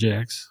up by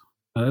RJX.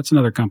 That's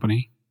another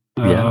company.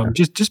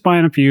 Just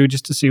buying a few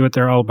just to see what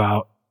they're all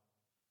about.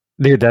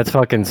 Dude, that's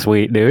fucking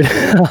sweet, dude.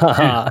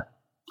 I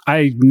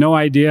have no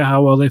idea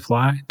how well they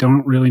fly.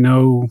 Don't really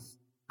know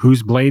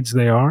whose blades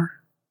they are.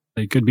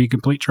 They could be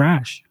complete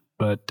trash,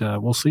 but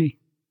we'll see.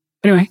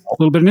 Anyway, a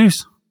little bit of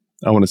news.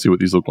 I want to see what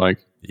these look like.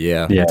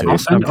 Yeah. I'll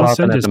send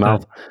you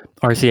mouth.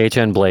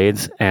 RCHN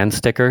blades and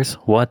stickers.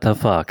 What the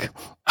fuck?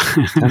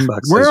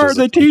 Where are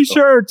the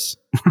t-shirts?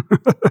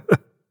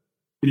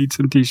 We need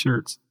some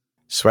t-shirts.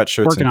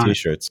 Sweatshirts and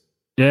t-shirts.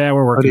 Yeah,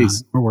 we're working on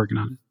it. We're working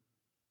on it.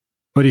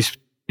 Hoodies,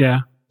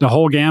 yeah. The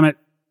whole gamut.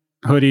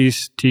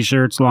 Hoodies,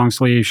 t-shirts, long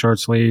sleeve, short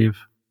sleeve,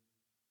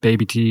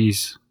 baby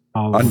tees.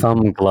 All of them.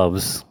 Thumb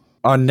gloves.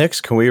 On Nick's,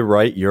 can we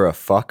write "You're a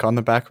fuck" on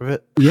the back of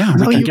it? Yeah,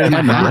 we can get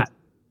him a hat.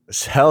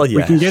 Hell yeah.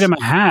 We can get him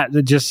a hat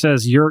that just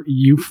says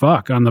you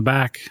fuck on the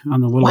back on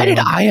the little. Why did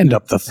I end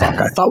up the fuck?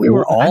 I thought we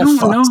were all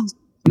fucked.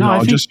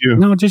 No, just you.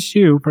 No, just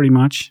you, pretty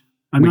much.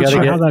 I'm not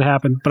sure how that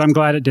happened, but I'm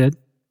glad it did.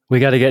 We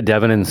got to get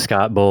Devin and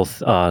Scott both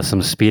some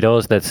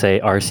Speedos that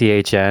say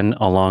RCHN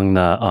along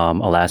the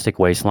elastic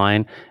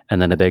waistline and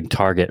then a big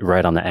target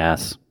right on the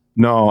ass.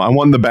 No, I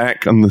want the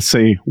back on the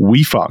say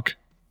 "We fuck."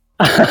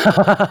 Half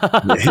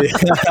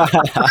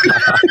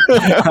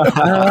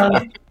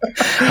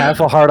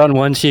a heart on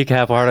one cheek,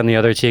 half a heart on the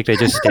other cheek. They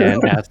just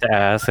stand ass to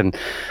ass and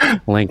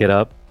link it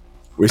up.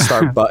 We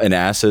start butting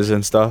asses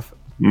and stuff.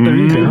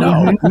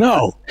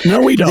 No,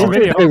 we don't.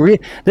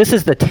 This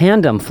is the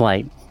tandem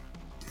flight.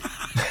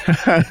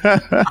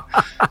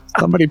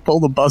 Somebody pull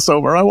the bus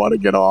over. I want to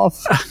get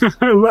off.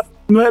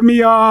 Let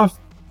me off.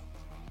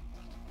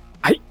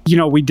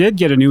 We did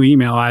get a new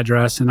email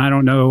address, and I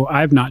don't know.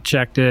 I've not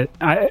checked it.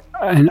 I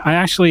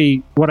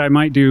actually, what I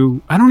might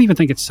do, I don't even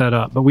think it's set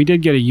up, but we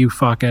did get a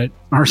ufuck at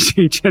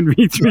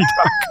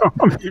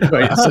RCHNv3.com.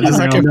 Wait, so does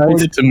that get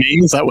forwarded to me?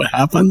 Is that what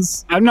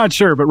happens? I'm not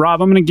sure, but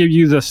Rob, I'm going to give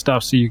you the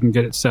stuff so you can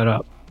get it set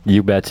up.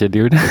 You betcha,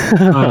 dude.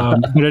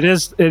 But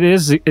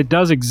it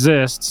does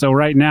exist. So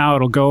right now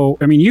it'll go.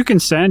 I mean, you can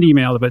send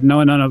email, but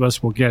none of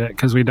us will get it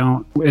because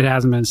it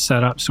hasn't been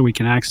set up so we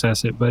can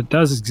access it. But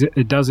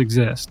it does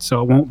exist,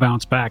 so it won't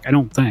bounce back. I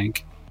don't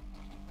think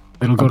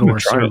it'll go to our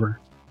server.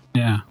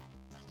 Yeah,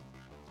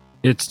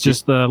 it's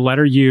just the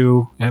letter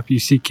U,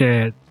 FUCK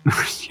at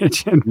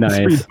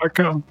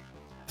RCHNv3.com.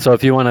 So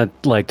if you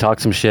want to like talk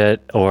some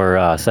shit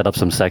or set up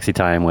some sexy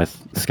time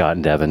with Scott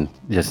and Devin,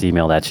 just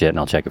email that shit and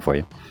I'll check it for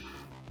you.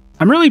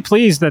 I'm really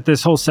pleased that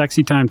this whole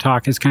sexy time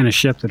talk has kind of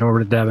shifted over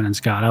to Devin and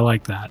Scott. I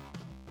like that.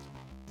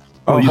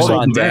 Oh, you hold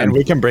sold on, the van. Dan.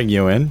 We can bring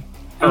you in.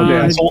 Oh,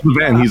 Dan sold the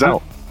van. He's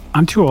out.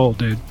 I'm too old,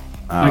 dude.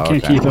 I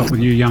can't keep up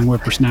with you young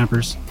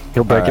whippersnappers.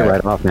 He'll break it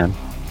right off, man.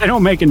 They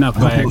don't make enough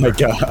Viagra. Oh my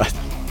god.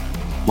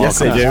 Yes,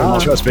 they do.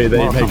 Trust me,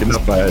 they make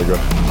enough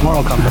Viagra.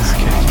 Moral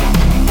compass.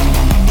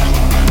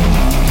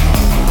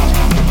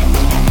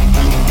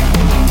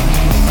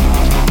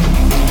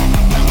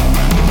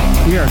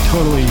 We are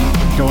totally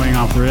going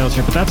off the rails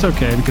here, but that's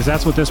okay because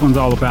that's what this one's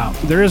all about.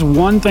 There is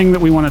one thing that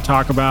we want to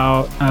talk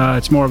about.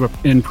 It's more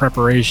of in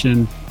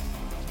preparation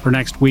for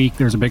next week.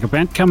 There's a big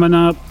event coming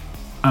up.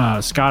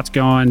 Scott's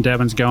going.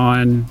 Devin's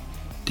going.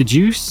 Did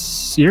you?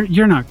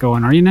 You're not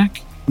going, are you,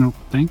 Nick? I don't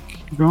think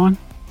you're going.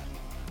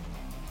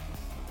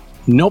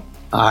 Nope.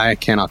 I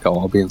cannot go.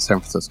 I'll be in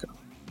San Francisco.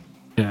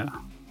 Yeah.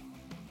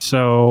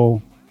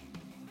 So,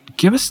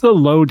 give us the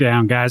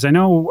lowdown, guys. I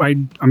know.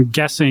 I'm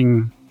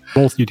guessing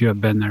both you two have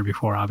been there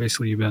before.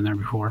 Obviously, you've been there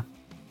before.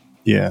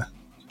 Yeah.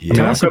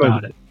 Tell us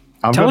about it.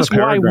 Tell us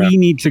why we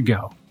need to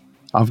go.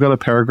 I've got a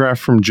paragraph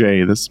from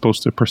Jay that's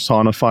supposed to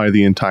personify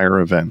the entire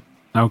event.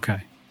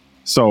 Okay.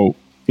 So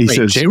he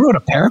says, Jay wrote a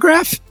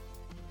paragraph?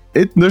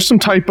 There's some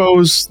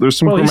typos. There's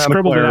some he grammatical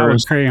scribbled it out with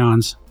errors.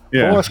 crayons.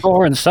 Yeah.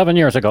 407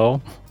 years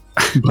ago.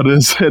 But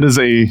it is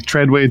a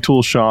Treadway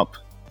Tool Shop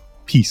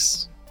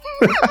piece.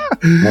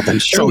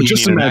 So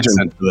just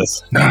imagine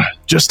this.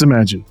 Just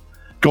imagine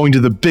going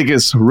to the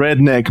biggest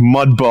redneck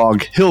mud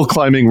bog hill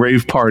climbing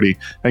rave party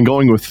and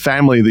going with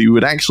family that you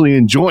would actually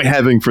enjoy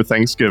having for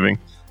Thanksgiving.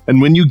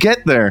 And when you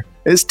get there,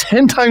 it's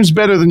 10 times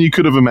better than you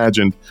could have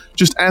imagined.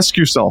 Just ask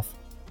yourself,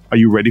 are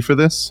you ready for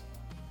this?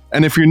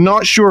 And if you're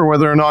not sure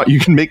whether or not you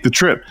can make the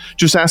trip,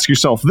 just ask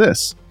yourself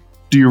this.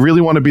 Do you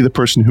really want to be the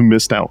person who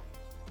missed out?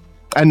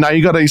 And now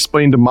you got to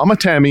explain to Mama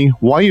Tammy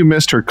why you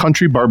missed her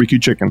country barbecue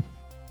chicken.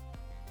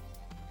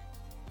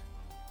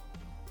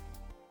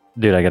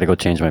 Dude, I got to go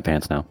change my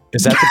pants now.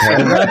 Is that the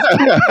paragraph?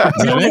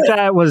 I feel like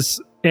that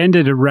was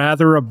ended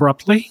rather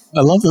abruptly. I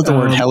love that the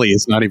word heli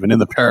is not even in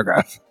the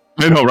paragraph.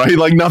 I know, right?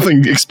 Like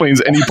nothing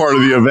explains any part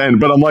of the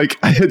event, but I'm like,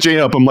 I hit Jay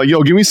up. I'm like,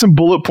 yo, give me some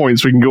bullet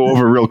points we can go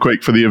over real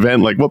quick for the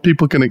event, like what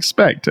people can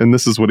expect. And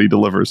this is what he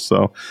delivers.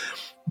 So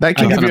that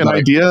can give you an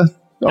idea of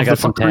the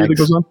fuckery that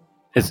goes on.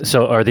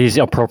 So are these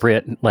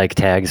appropriate like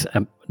tags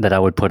that I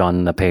would put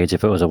on the page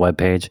if it was a web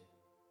page?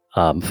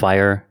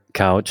 Fire,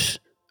 couch,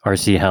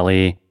 RC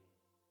heli,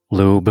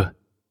 lube,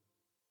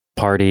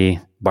 party,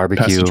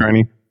 barbecue, Pass the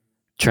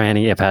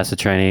tranny. Pass the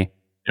tranny,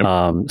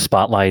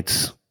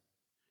 spotlights,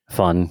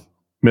 fun,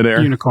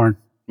 midair, unicorn,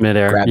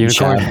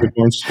 unicorn,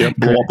 yep,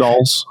 blow up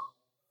dolls,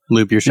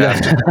 lube your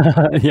shaft.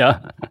 Yeah,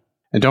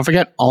 and don't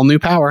forget all new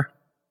power.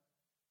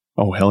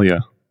 Oh hell yeah!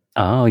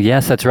 Oh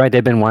yes, that's right.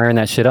 They've been wiring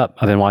that shit up.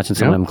 I've been watching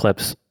some of them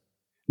clips.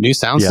 New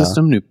sound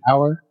system, new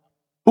power.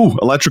 Ooh,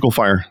 electrical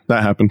fire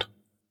that happened.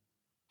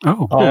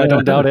 Oh, I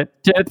don't doubt it.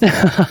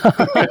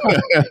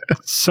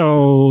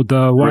 So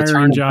the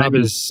wiring job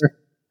is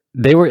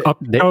they were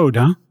up code,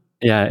 huh?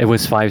 Yeah, it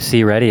was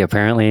 5C ready.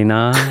 Apparently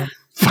not.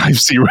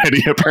 5C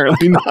ready.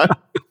 Apparently not.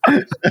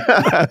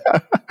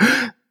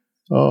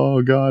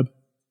 Oh God.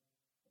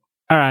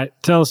 All right,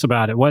 tell us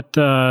about it. What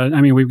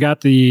I mean, we've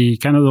got the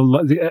kind of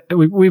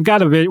we've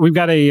got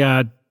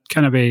a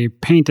kind of a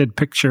painted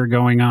picture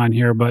going on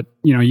here, but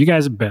you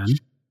guys have been.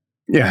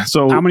 Yeah.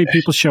 So how many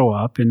people show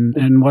up,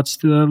 and what's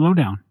the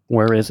lowdown?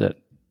 Where is it?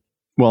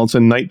 Well, it's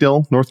in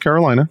Knightdale, North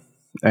Carolina,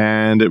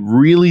 and it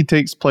really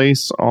takes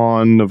place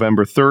on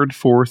November 3rd,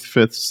 4th,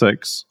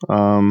 5th,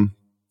 6th.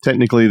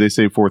 Technically, they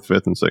say 4th,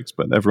 5th, and 6th,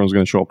 but everyone's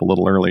going to show up a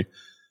little early.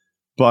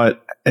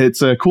 But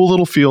it's a cool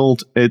little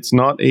field. It's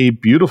not a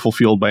beautiful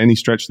field by any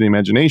stretch of the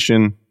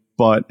imagination,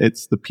 but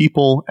it's the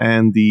people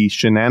and the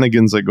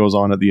shenanigans that goes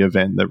on at the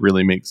event that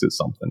really makes it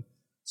something.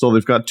 So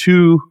they've got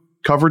 2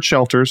 covered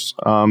shelters.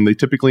 They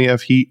typically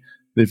have heat.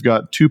 They've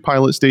got 2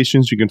 pilot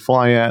stations you can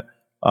fly at.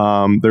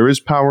 There is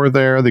power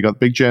there. They got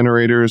big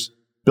generators,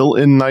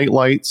 built-in night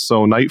lights,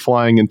 so night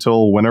flying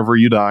until whenever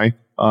you die.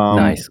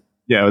 Nice.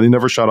 Yeah, they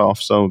never shut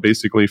off. So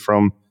basically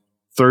from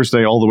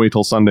Thursday all the way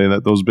till Sunday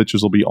that those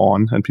bitches will be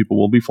on and people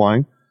will be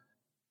flying.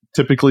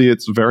 Typically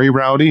it's very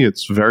rowdy.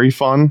 It's very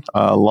fun.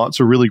 Lots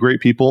of really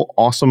great people,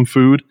 awesome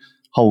food,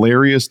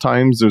 hilarious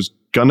times. There's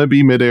going to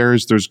be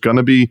mid-airs. There's going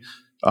to be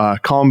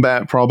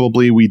combat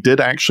probably. We did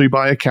actually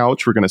buy a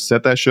couch. We're going to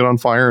set that shit on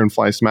fire and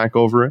fly smack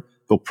over it.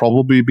 There'll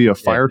probably be a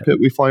fire pit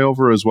we fly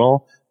over as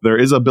well. There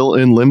is a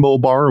built-in limbo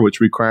bar, which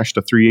we crashed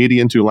a 380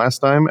 into last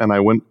time, and I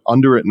went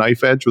under at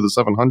knife edge with a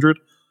 700.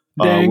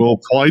 We'll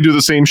probably do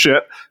the same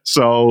shit.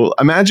 So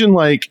imagine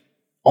like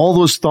all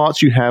those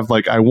thoughts you have,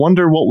 like, I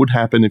wonder what would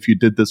happen if you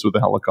did this with a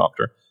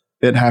helicopter.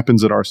 It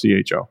happens at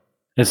RCHO.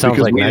 It sounds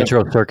like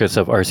Nitro Circus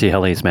of RC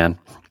helis, man.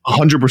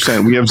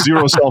 100%. We have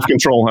zero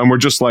self-control, and we're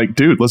just like,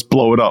 dude, let's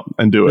blow it up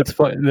and do it. That's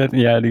fun.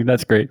 Yeah, dude,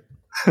 that's great.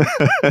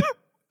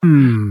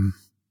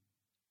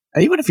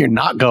 Even if you're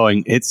not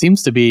going, it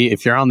seems to be,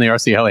 if you're on the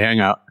RC Heli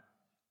Hangout,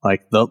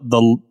 Like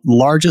the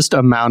largest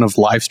amount of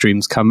live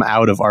streams come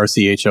out of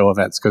RCHO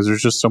events because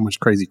there's just so much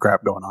crazy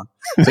crap going on.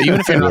 So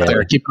even if you're not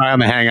there, keep an eye on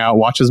the Hangout,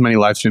 watch as many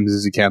live streams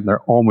as you can.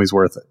 They're always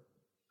worth it.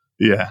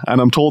 Yeah, and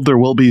I'm told there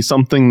will be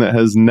something that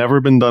has never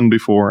been done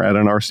before at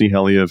an RC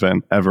Heli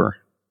event ever.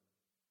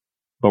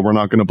 But we're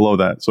not going to blow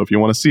that. So if you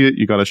want to see it,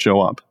 you got to show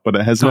up. But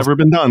it has never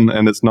been done,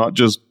 and it's not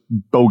just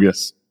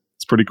bogus.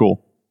 It's pretty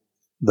cool.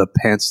 The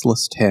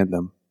Pantsless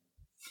Tandem.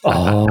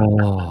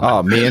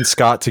 Oh, me and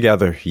Scott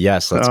together.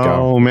 Yes, let's go.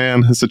 Oh,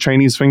 man. It's a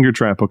Chinese finger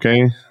trap,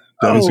 okay?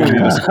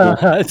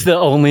 It's the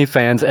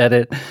OnlyFans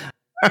edit.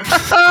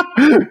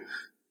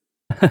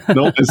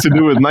 Nope, it's to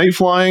do with night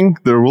flying.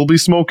 There will be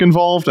smoke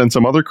involved and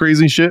some other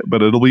crazy shit,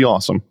 but it'll be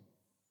awesome.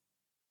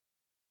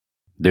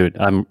 Dude,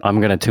 I'm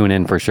gonna tune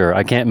in for sure.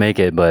 I can't make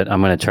it, but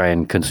I'm gonna try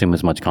and consume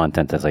as much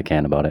content as I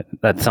can about it.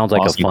 That sounds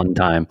like Awesome. a fun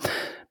time.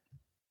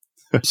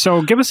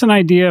 So give us an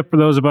idea for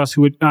those of us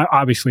who would,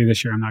 obviously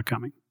this year I'm not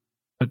coming,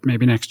 but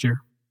maybe next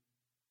year.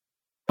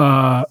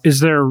 Is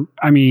there,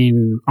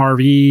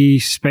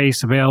 RV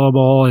space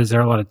available? Is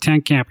there a lot of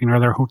tent camping? Are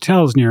there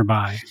hotels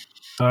nearby?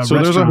 So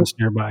there's restaurants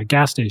nearby,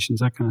 gas stations,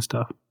 that kind of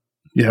stuff.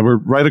 Yeah, we're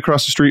right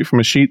across the street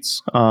from a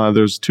Sheets.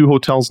 There's 2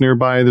 hotels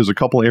nearby. There's a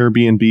couple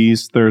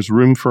Airbnbs. There's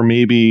room for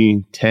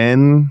maybe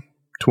 10,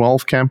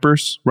 12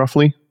 campers,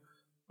 roughly.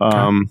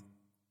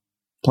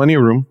 Plenty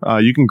of room.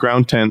 You can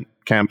ground tent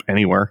camp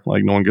anywhere.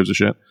 Like, no one gives a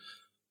shit.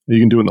 You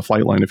can do it in the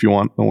flight line if you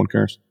want. No one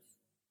cares.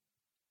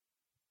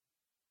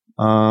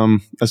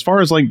 As far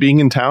as like being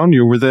in town,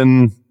 you're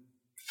within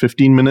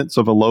 15 minutes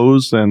of a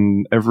Lowe's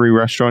and every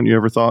restaurant you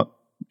ever thought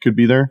could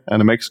be there,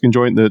 and a Mexican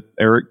joint that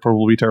Eric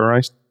probably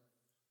terrorized.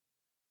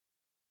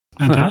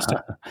 Fantastic.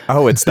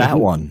 Oh, it's that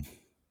one.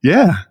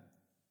 Yeah.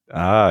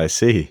 Ah, I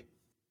see.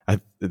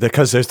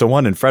 Because there's the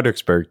one in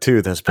Fredericksburg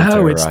too that's been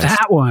terrorized. It's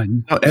that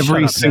one.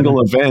 Every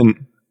single event,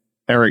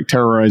 Eric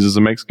terrorizes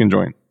a Mexican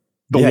joint.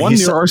 The one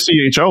near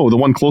RCHO, the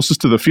one closest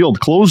to the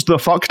field, closed the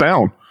fuck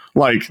down.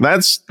 Like,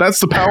 that's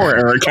the power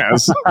Eric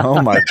has.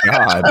 Oh my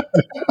God.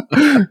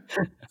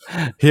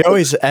 He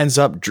always ends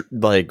up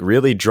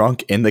really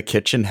drunk in the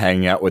kitchen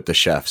hanging out with the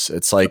chefs.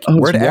 It's like,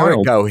 where'd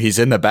Eric go? He's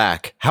in the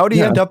back. How'd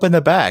he end up in the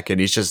back? And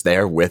he's just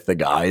there with the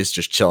guys,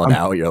 just chilling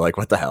out. You're like,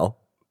 what the hell?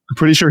 I'm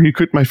pretty sure he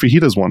cooked my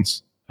fajitas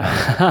once.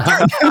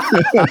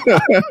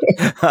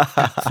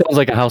 Sounds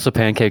like a house of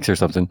pancakes or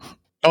something.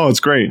 Oh,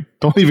 it's great.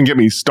 Don't even get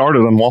me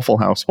started on Waffle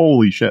House.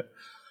 Holy shit.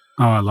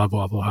 Oh, I love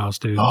Waffle House,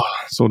 dude. Oh,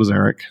 so does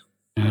Eric.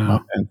 Yeah.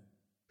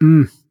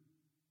 Oh,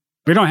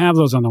 We don't have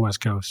those on the West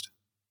Coast.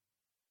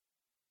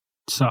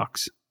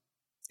 Sucks.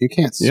 You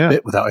can't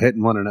spit without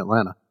hitting one in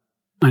Atlanta.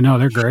 I know,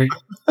 they're great.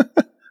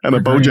 And a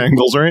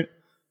Bojangles, right?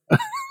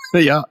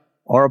 Yeah.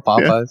 Or a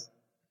Popeyes.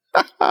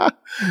 Yeah.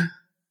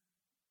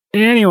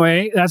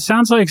 Anyway, that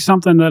sounds like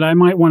something that I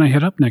might want to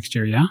hit up next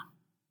year, yeah?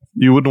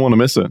 You wouldn't want to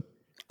miss it.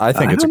 I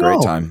think it's a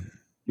great time.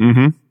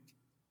 Mm-hmm.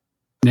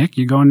 Nick,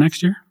 you going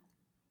next year?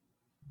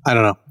 I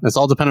don't know. It's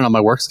all dependent on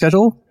my work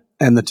schedule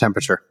and the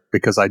temperature,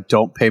 because I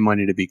don't pay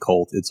money to be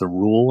cold. It's a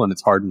rule and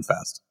it's hard and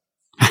fast.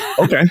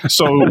 Okay.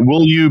 So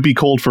will you be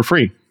cold for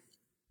free?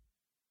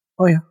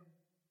 Oh, yeah.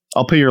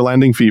 I'll pay your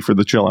landing fee for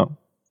the chill out.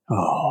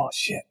 Oh,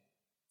 shit.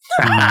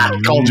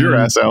 Called your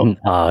ass out. No,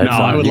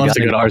 I would love to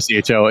go to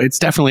RCHO. It's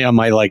definitely on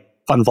my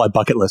fun fly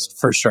bucket list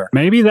for sure.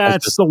 Maybe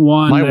that's the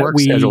one. My work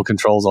schedule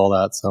controls all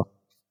that. So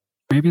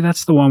maybe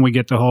that's the one we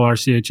get the whole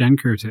RCHN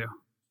crew to.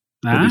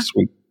 That'd be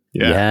sweet.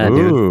 Yeah,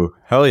 Ooh, dude.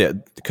 hell yeah.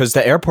 Because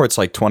the airport's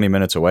like 20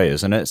 minutes away,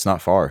 isn't it? It's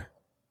not far.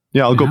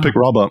 Yeah, I'll go pick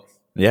Rob up.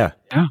 Yeah.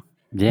 Yeah.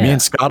 Me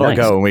and Scott will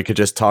go and we could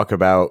just talk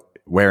about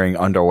wearing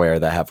underwear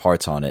that have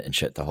hearts on it and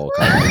shit the whole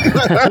time.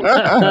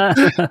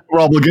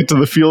 Rob will get to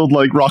the field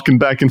rocking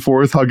back and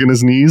forth, hugging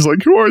his knees,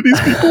 like, who are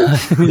these people?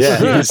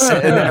 Yeah, he's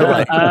sitting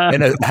there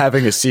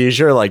having a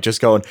seizure,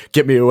 just going,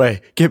 get me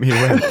away. Tell me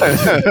where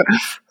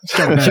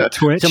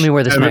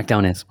the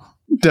SmackDown is.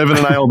 Devin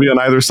and I will be on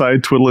either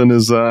side, twiddling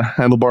his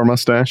handlebar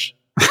mustache.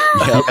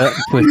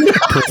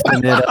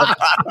 Twisting it up.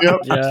 Yep.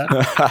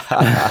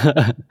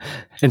 Yeah.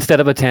 Instead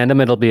of a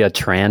tandem, it'll be a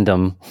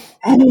trandom.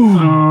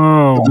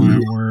 Oh, my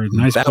word.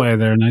 Nice play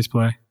there. Nice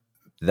play.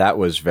 That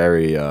was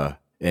very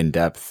in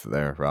depth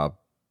there, Rob.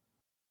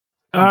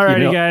 All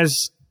righty,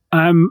 guys.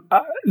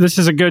 This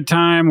is a good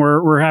time.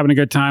 We're having a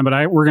good time,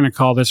 but we're going to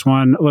call this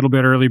one a little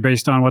bit early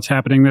based on what's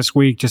happening this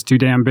week. Just too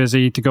damn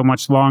busy to go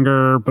much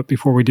longer. But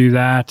before we do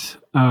that,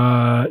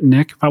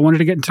 Nick, if I wanted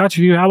to get in touch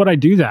with you, how would I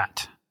do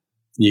that?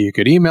 You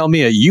could email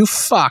me at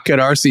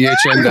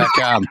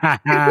youfuck@rchn.com.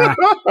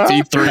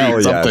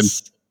 T3 something.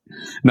 Yes.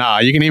 Nah,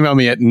 you can email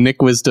me at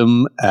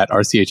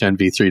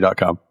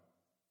nickwisdom@rchnv3.com.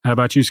 How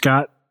about you,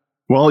 Scott?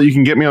 Well, you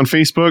can get me on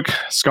Facebook,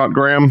 Scott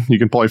Graham. You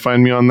can probably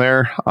find me on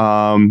there.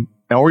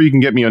 Or you can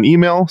get me on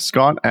email,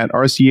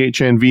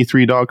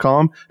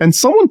 scott@rchnv3.com. And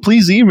someone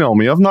please email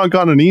me. I've not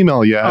gotten an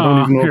email yet. I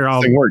don't even know if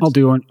this thing works.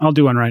 I'll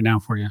do one right now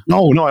for you.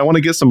 No, I want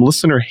to get some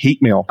listener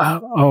hate mail.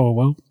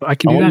 Well, I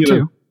can do that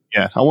too.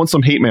 Yeah, I want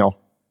some hate mail.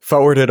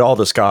 Forward it all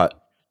to Scott.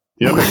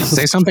 Yep.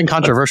 Say something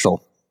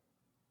controversial.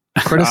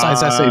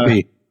 Criticize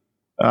SAB.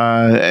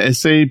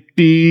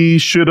 SAP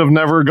should have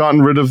never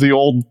gotten rid of the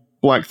old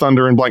Black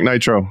Thunder and Black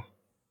Nitro.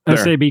 There.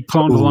 SAB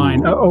cloned the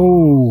line.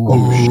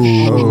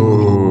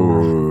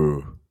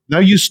 Now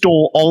you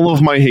stole all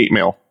of my hate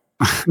mail.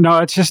 No,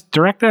 it's just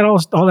direct that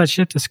all that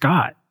shit to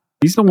Scott.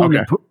 He's the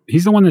one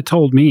he's the one that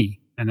told me,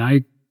 and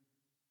I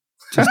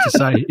just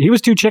decided he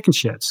was too chicken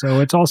shit. So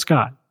it's all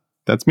Scott.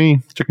 That's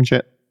me, chicken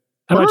shit.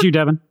 How about you,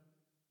 Devin?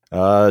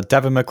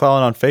 Devin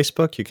McClellan on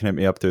Facebook. You can hit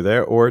me up through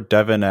there, or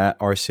Devin at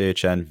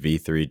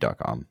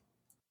RCHNv3.com.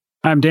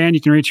 I'm Dan.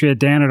 You can reach me at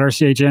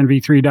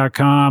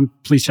dan@rchnv3.com.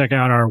 Please check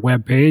out our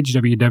webpage,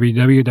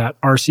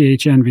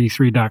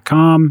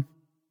 www.rchnv3.com.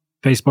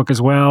 Facebook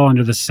as well,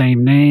 under the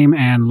same name,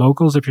 and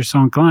locals if you're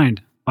so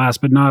inclined.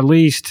 Last but not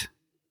least,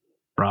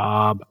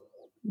 Rob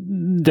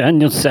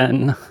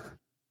Danielson.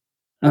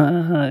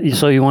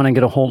 So you want to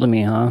get a hold of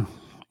me, huh?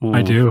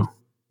 I do.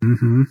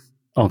 Mm-hmm.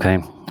 Okay.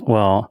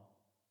 Well,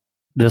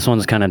 this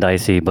one's kind of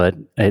dicey, but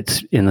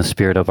it's in the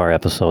spirit of our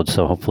episode.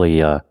 So hopefully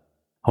you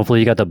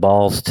got the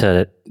balls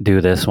to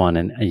do this one,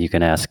 and you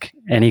can ask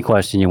any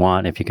question you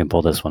want if you can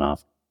pull this one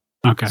off.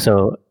 Okay.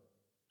 So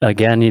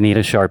again, you need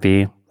a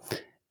Sharpie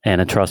and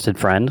a trusted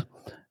friend.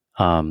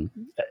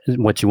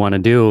 What you want to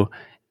do,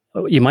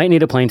 you might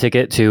need a plane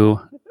ticket too,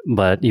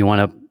 but you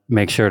want to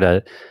make sure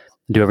to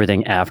do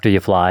everything after you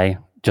fly,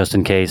 just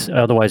in case.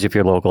 Otherwise, if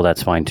you're local,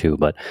 that's fine too.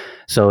 But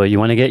so you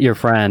want to get your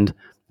friend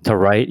to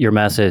write your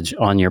message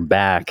on your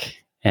back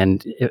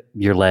and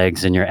your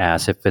legs and your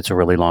ass if it's a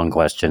really long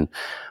question.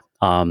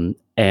 And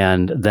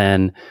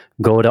then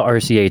go to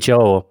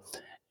RCHO,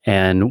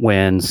 and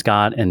when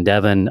Scott and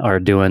Devin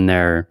are doing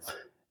their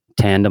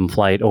tandem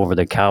flight over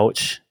the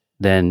couch,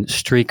 then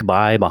streak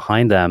by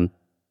behind them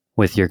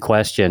with your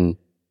question,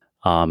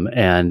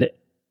 and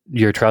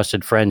your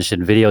trusted friend should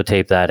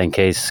videotape that in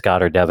case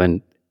Scott or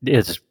Devin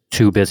is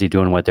too busy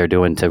doing what they're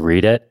doing to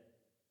read it.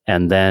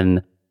 And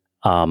then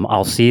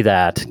I'll see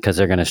that because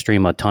they're going to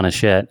stream a ton of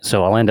shit.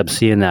 So I'll end up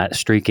seeing that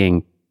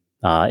streaking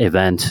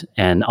event,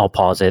 and I'll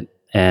pause it.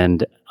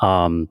 And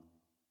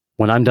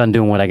when I'm done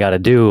doing what I got to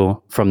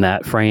do from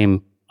that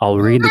frame, I'll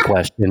read the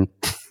question,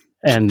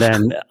 and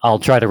then I'll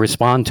try to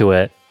respond to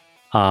it.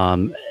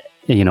 And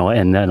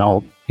then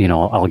I'll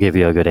give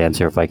you a good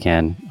answer if I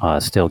can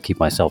still keep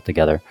myself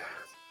together.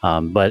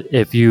 But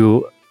if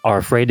you are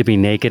afraid to be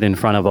naked in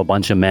front of a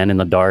bunch of men in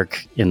the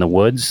dark in the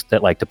woods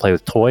that like to play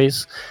with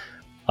toys,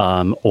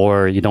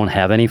 or you don't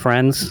have any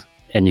friends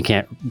and you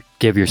can't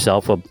give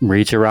yourself a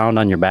reach around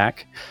on your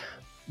back,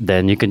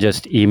 then you can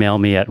just email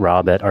me at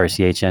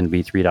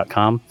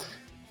rob@rchnv3.com,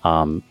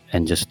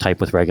 and just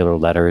type with regular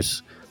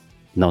letters.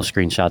 No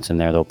screenshots in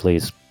there though,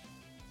 please.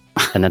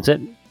 And that's it.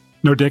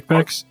 No dick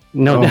pics?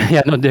 No,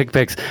 no dick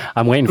pics.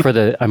 I'm waiting for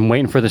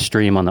the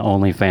stream on the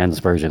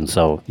OnlyFans version.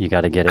 So you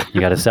got to get it.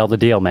 You got to sell the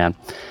deal, man.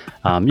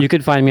 You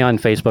could find me on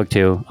Facebook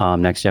too.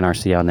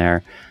 NextGenRC on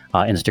there.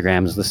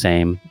 Instagram is the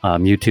same.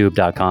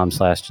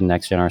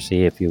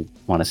 YouTube.com/NextGenRC if you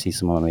want to see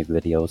some of my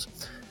videos.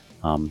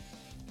 And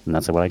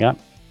that's what I got.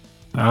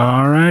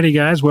 All righty,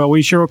 guys. Well,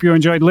 we sure hope you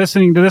enjoyed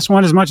listening to this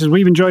one as much as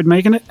we've enjoyed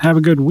making it. Have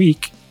a good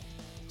week.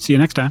 See you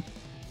next time.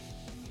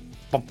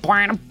 Did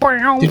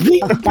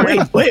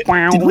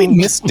we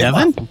miss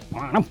Devin?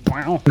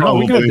 No,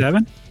 we got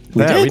Devin.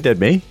 We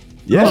did me.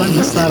 Yeah, I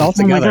missed that Oh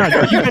my altogether.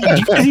 God. Do you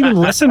guys even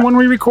listen when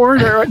we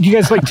record? Or do you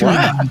guys like tune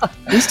out?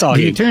 Who's Do you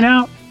talking? tune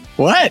out?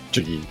 What?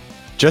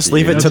 Just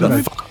leave it to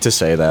the fuck to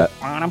say that.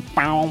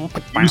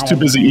 He was too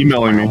busy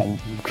emailing me.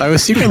 I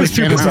was secretly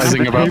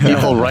fantasizing about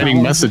people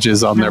writing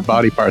messages on their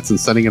body parts and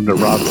sending them to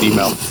Rob's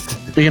email.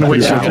 Speaking of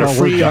which, you'll get a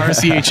free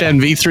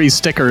RCHNv3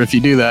 sticker if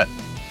you do that.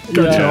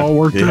 Got you all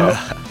worked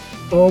up.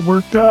 All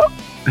worked up.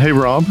 Hey,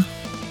 Rob,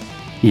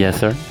 Yes,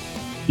 sir.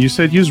 you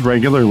said use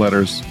regular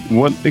letters.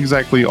 What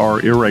exactly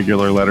are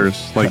irregular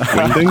letters? Like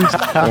wingdings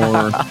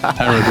or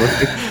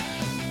hieroglyphic?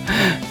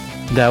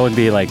 That would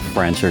be like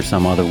French or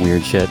some other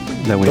weird shit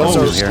that we don't do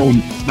here. So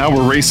now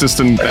we're racist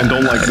and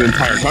don't like the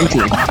entire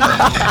country.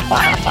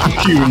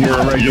 You and your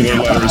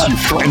irregular letters, you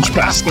French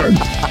bastard.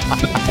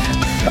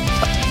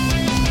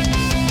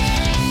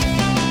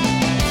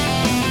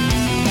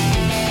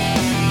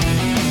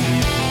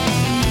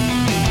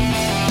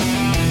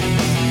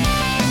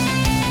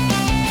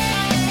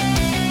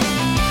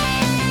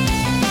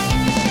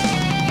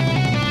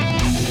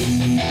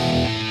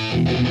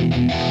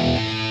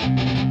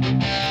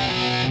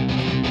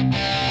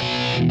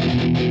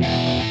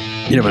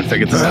 You haven't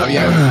figured this out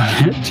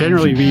yet.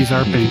 Generally, V's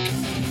are pink.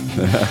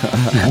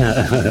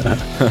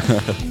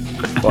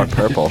 Or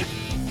purple.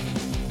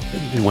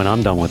 When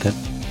I'm done with it.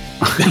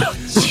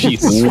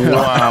 Jesus.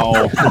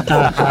 Wow.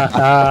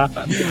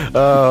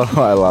 Oh,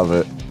 I love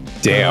it.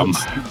 Damn.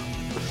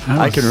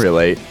 I can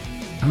relate.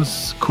 That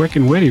was quick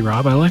and witty,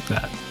 Rob. I like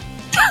that.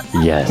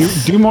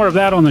 Yes. Do more of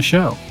that on the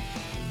show.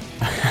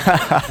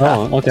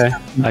 Oh, okay.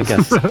 I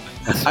guess.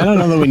 I don't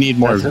know that we need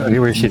more Maybe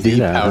we should do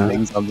that, huh?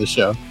 poundings on the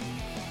show.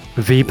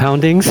 V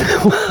poundings? And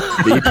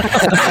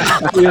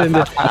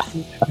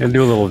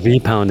do a little V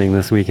pounding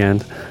this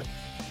weekend.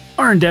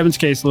 Or in Devin's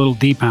case, a little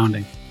D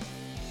pounding.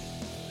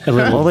 A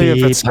little Only if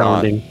V it's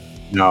not. pounding.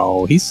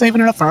 No, he's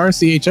saving it up for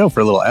RCHO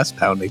for a little S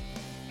pounding.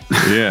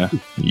 Yeah.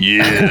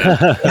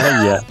 Yeah.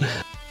 Yeah.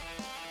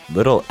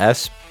 Little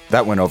S,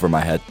 that went over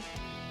my head.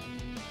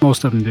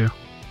 Most of them do.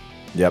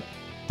 Yep.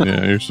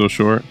 Yeah, you're so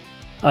short.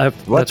 What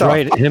That's the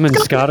right. Him and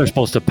Scott are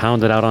supposed to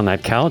pound it out on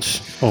that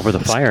couch over the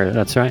fire.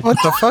 That's right. What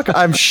the fuck?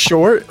 I'm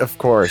short, of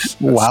course.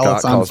 While Scott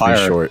it's on calls me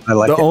fire. short. I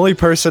like the it. only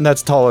person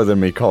that's taller than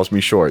me calls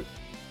me short.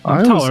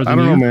 I'm taller I than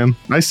don't know, you. man.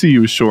 I see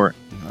you as short.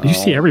 You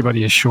see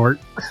everybody is short.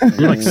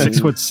 You're like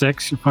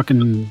 6'6". You're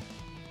fucking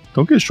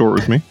Don't get short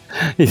with me.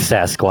 He's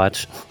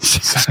Sasquatch.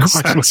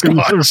 Sasquatch-looking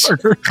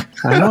motherfucker.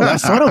 I know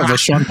that photo that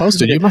Sean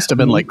posted. You must have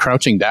been like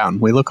crouching down.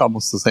 We look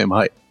almost the same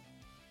height.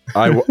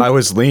 I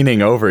was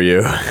leaning over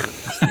you.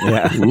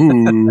 Yeah.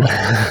 Ooh.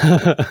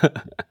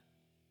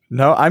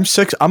 No, I'm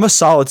a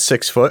solid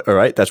 6 foot. All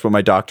right. That's what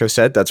my doctor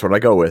said. That's what I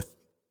go with.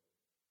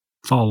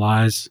 It's all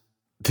lies.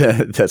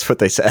 That's what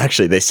they say.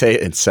 Actually, they say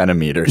it in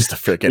centimeters, the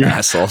freaking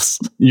assholes.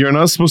 You're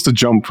not supposed to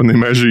jump when they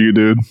measure you,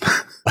 dude.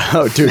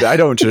 Oh, dude, I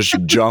don't just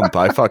jump.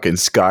 I fucking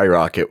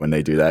skyrocket when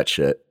they do that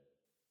shit.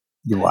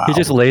 Wow. He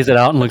just lays it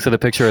out and looks at a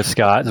picture of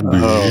Scott.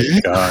 Oh,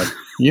 God.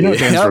 You know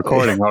Dan's Yep.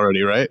 recording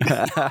already, right?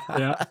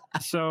 Yeah.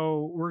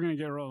 So we're going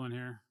to get rolling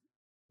here.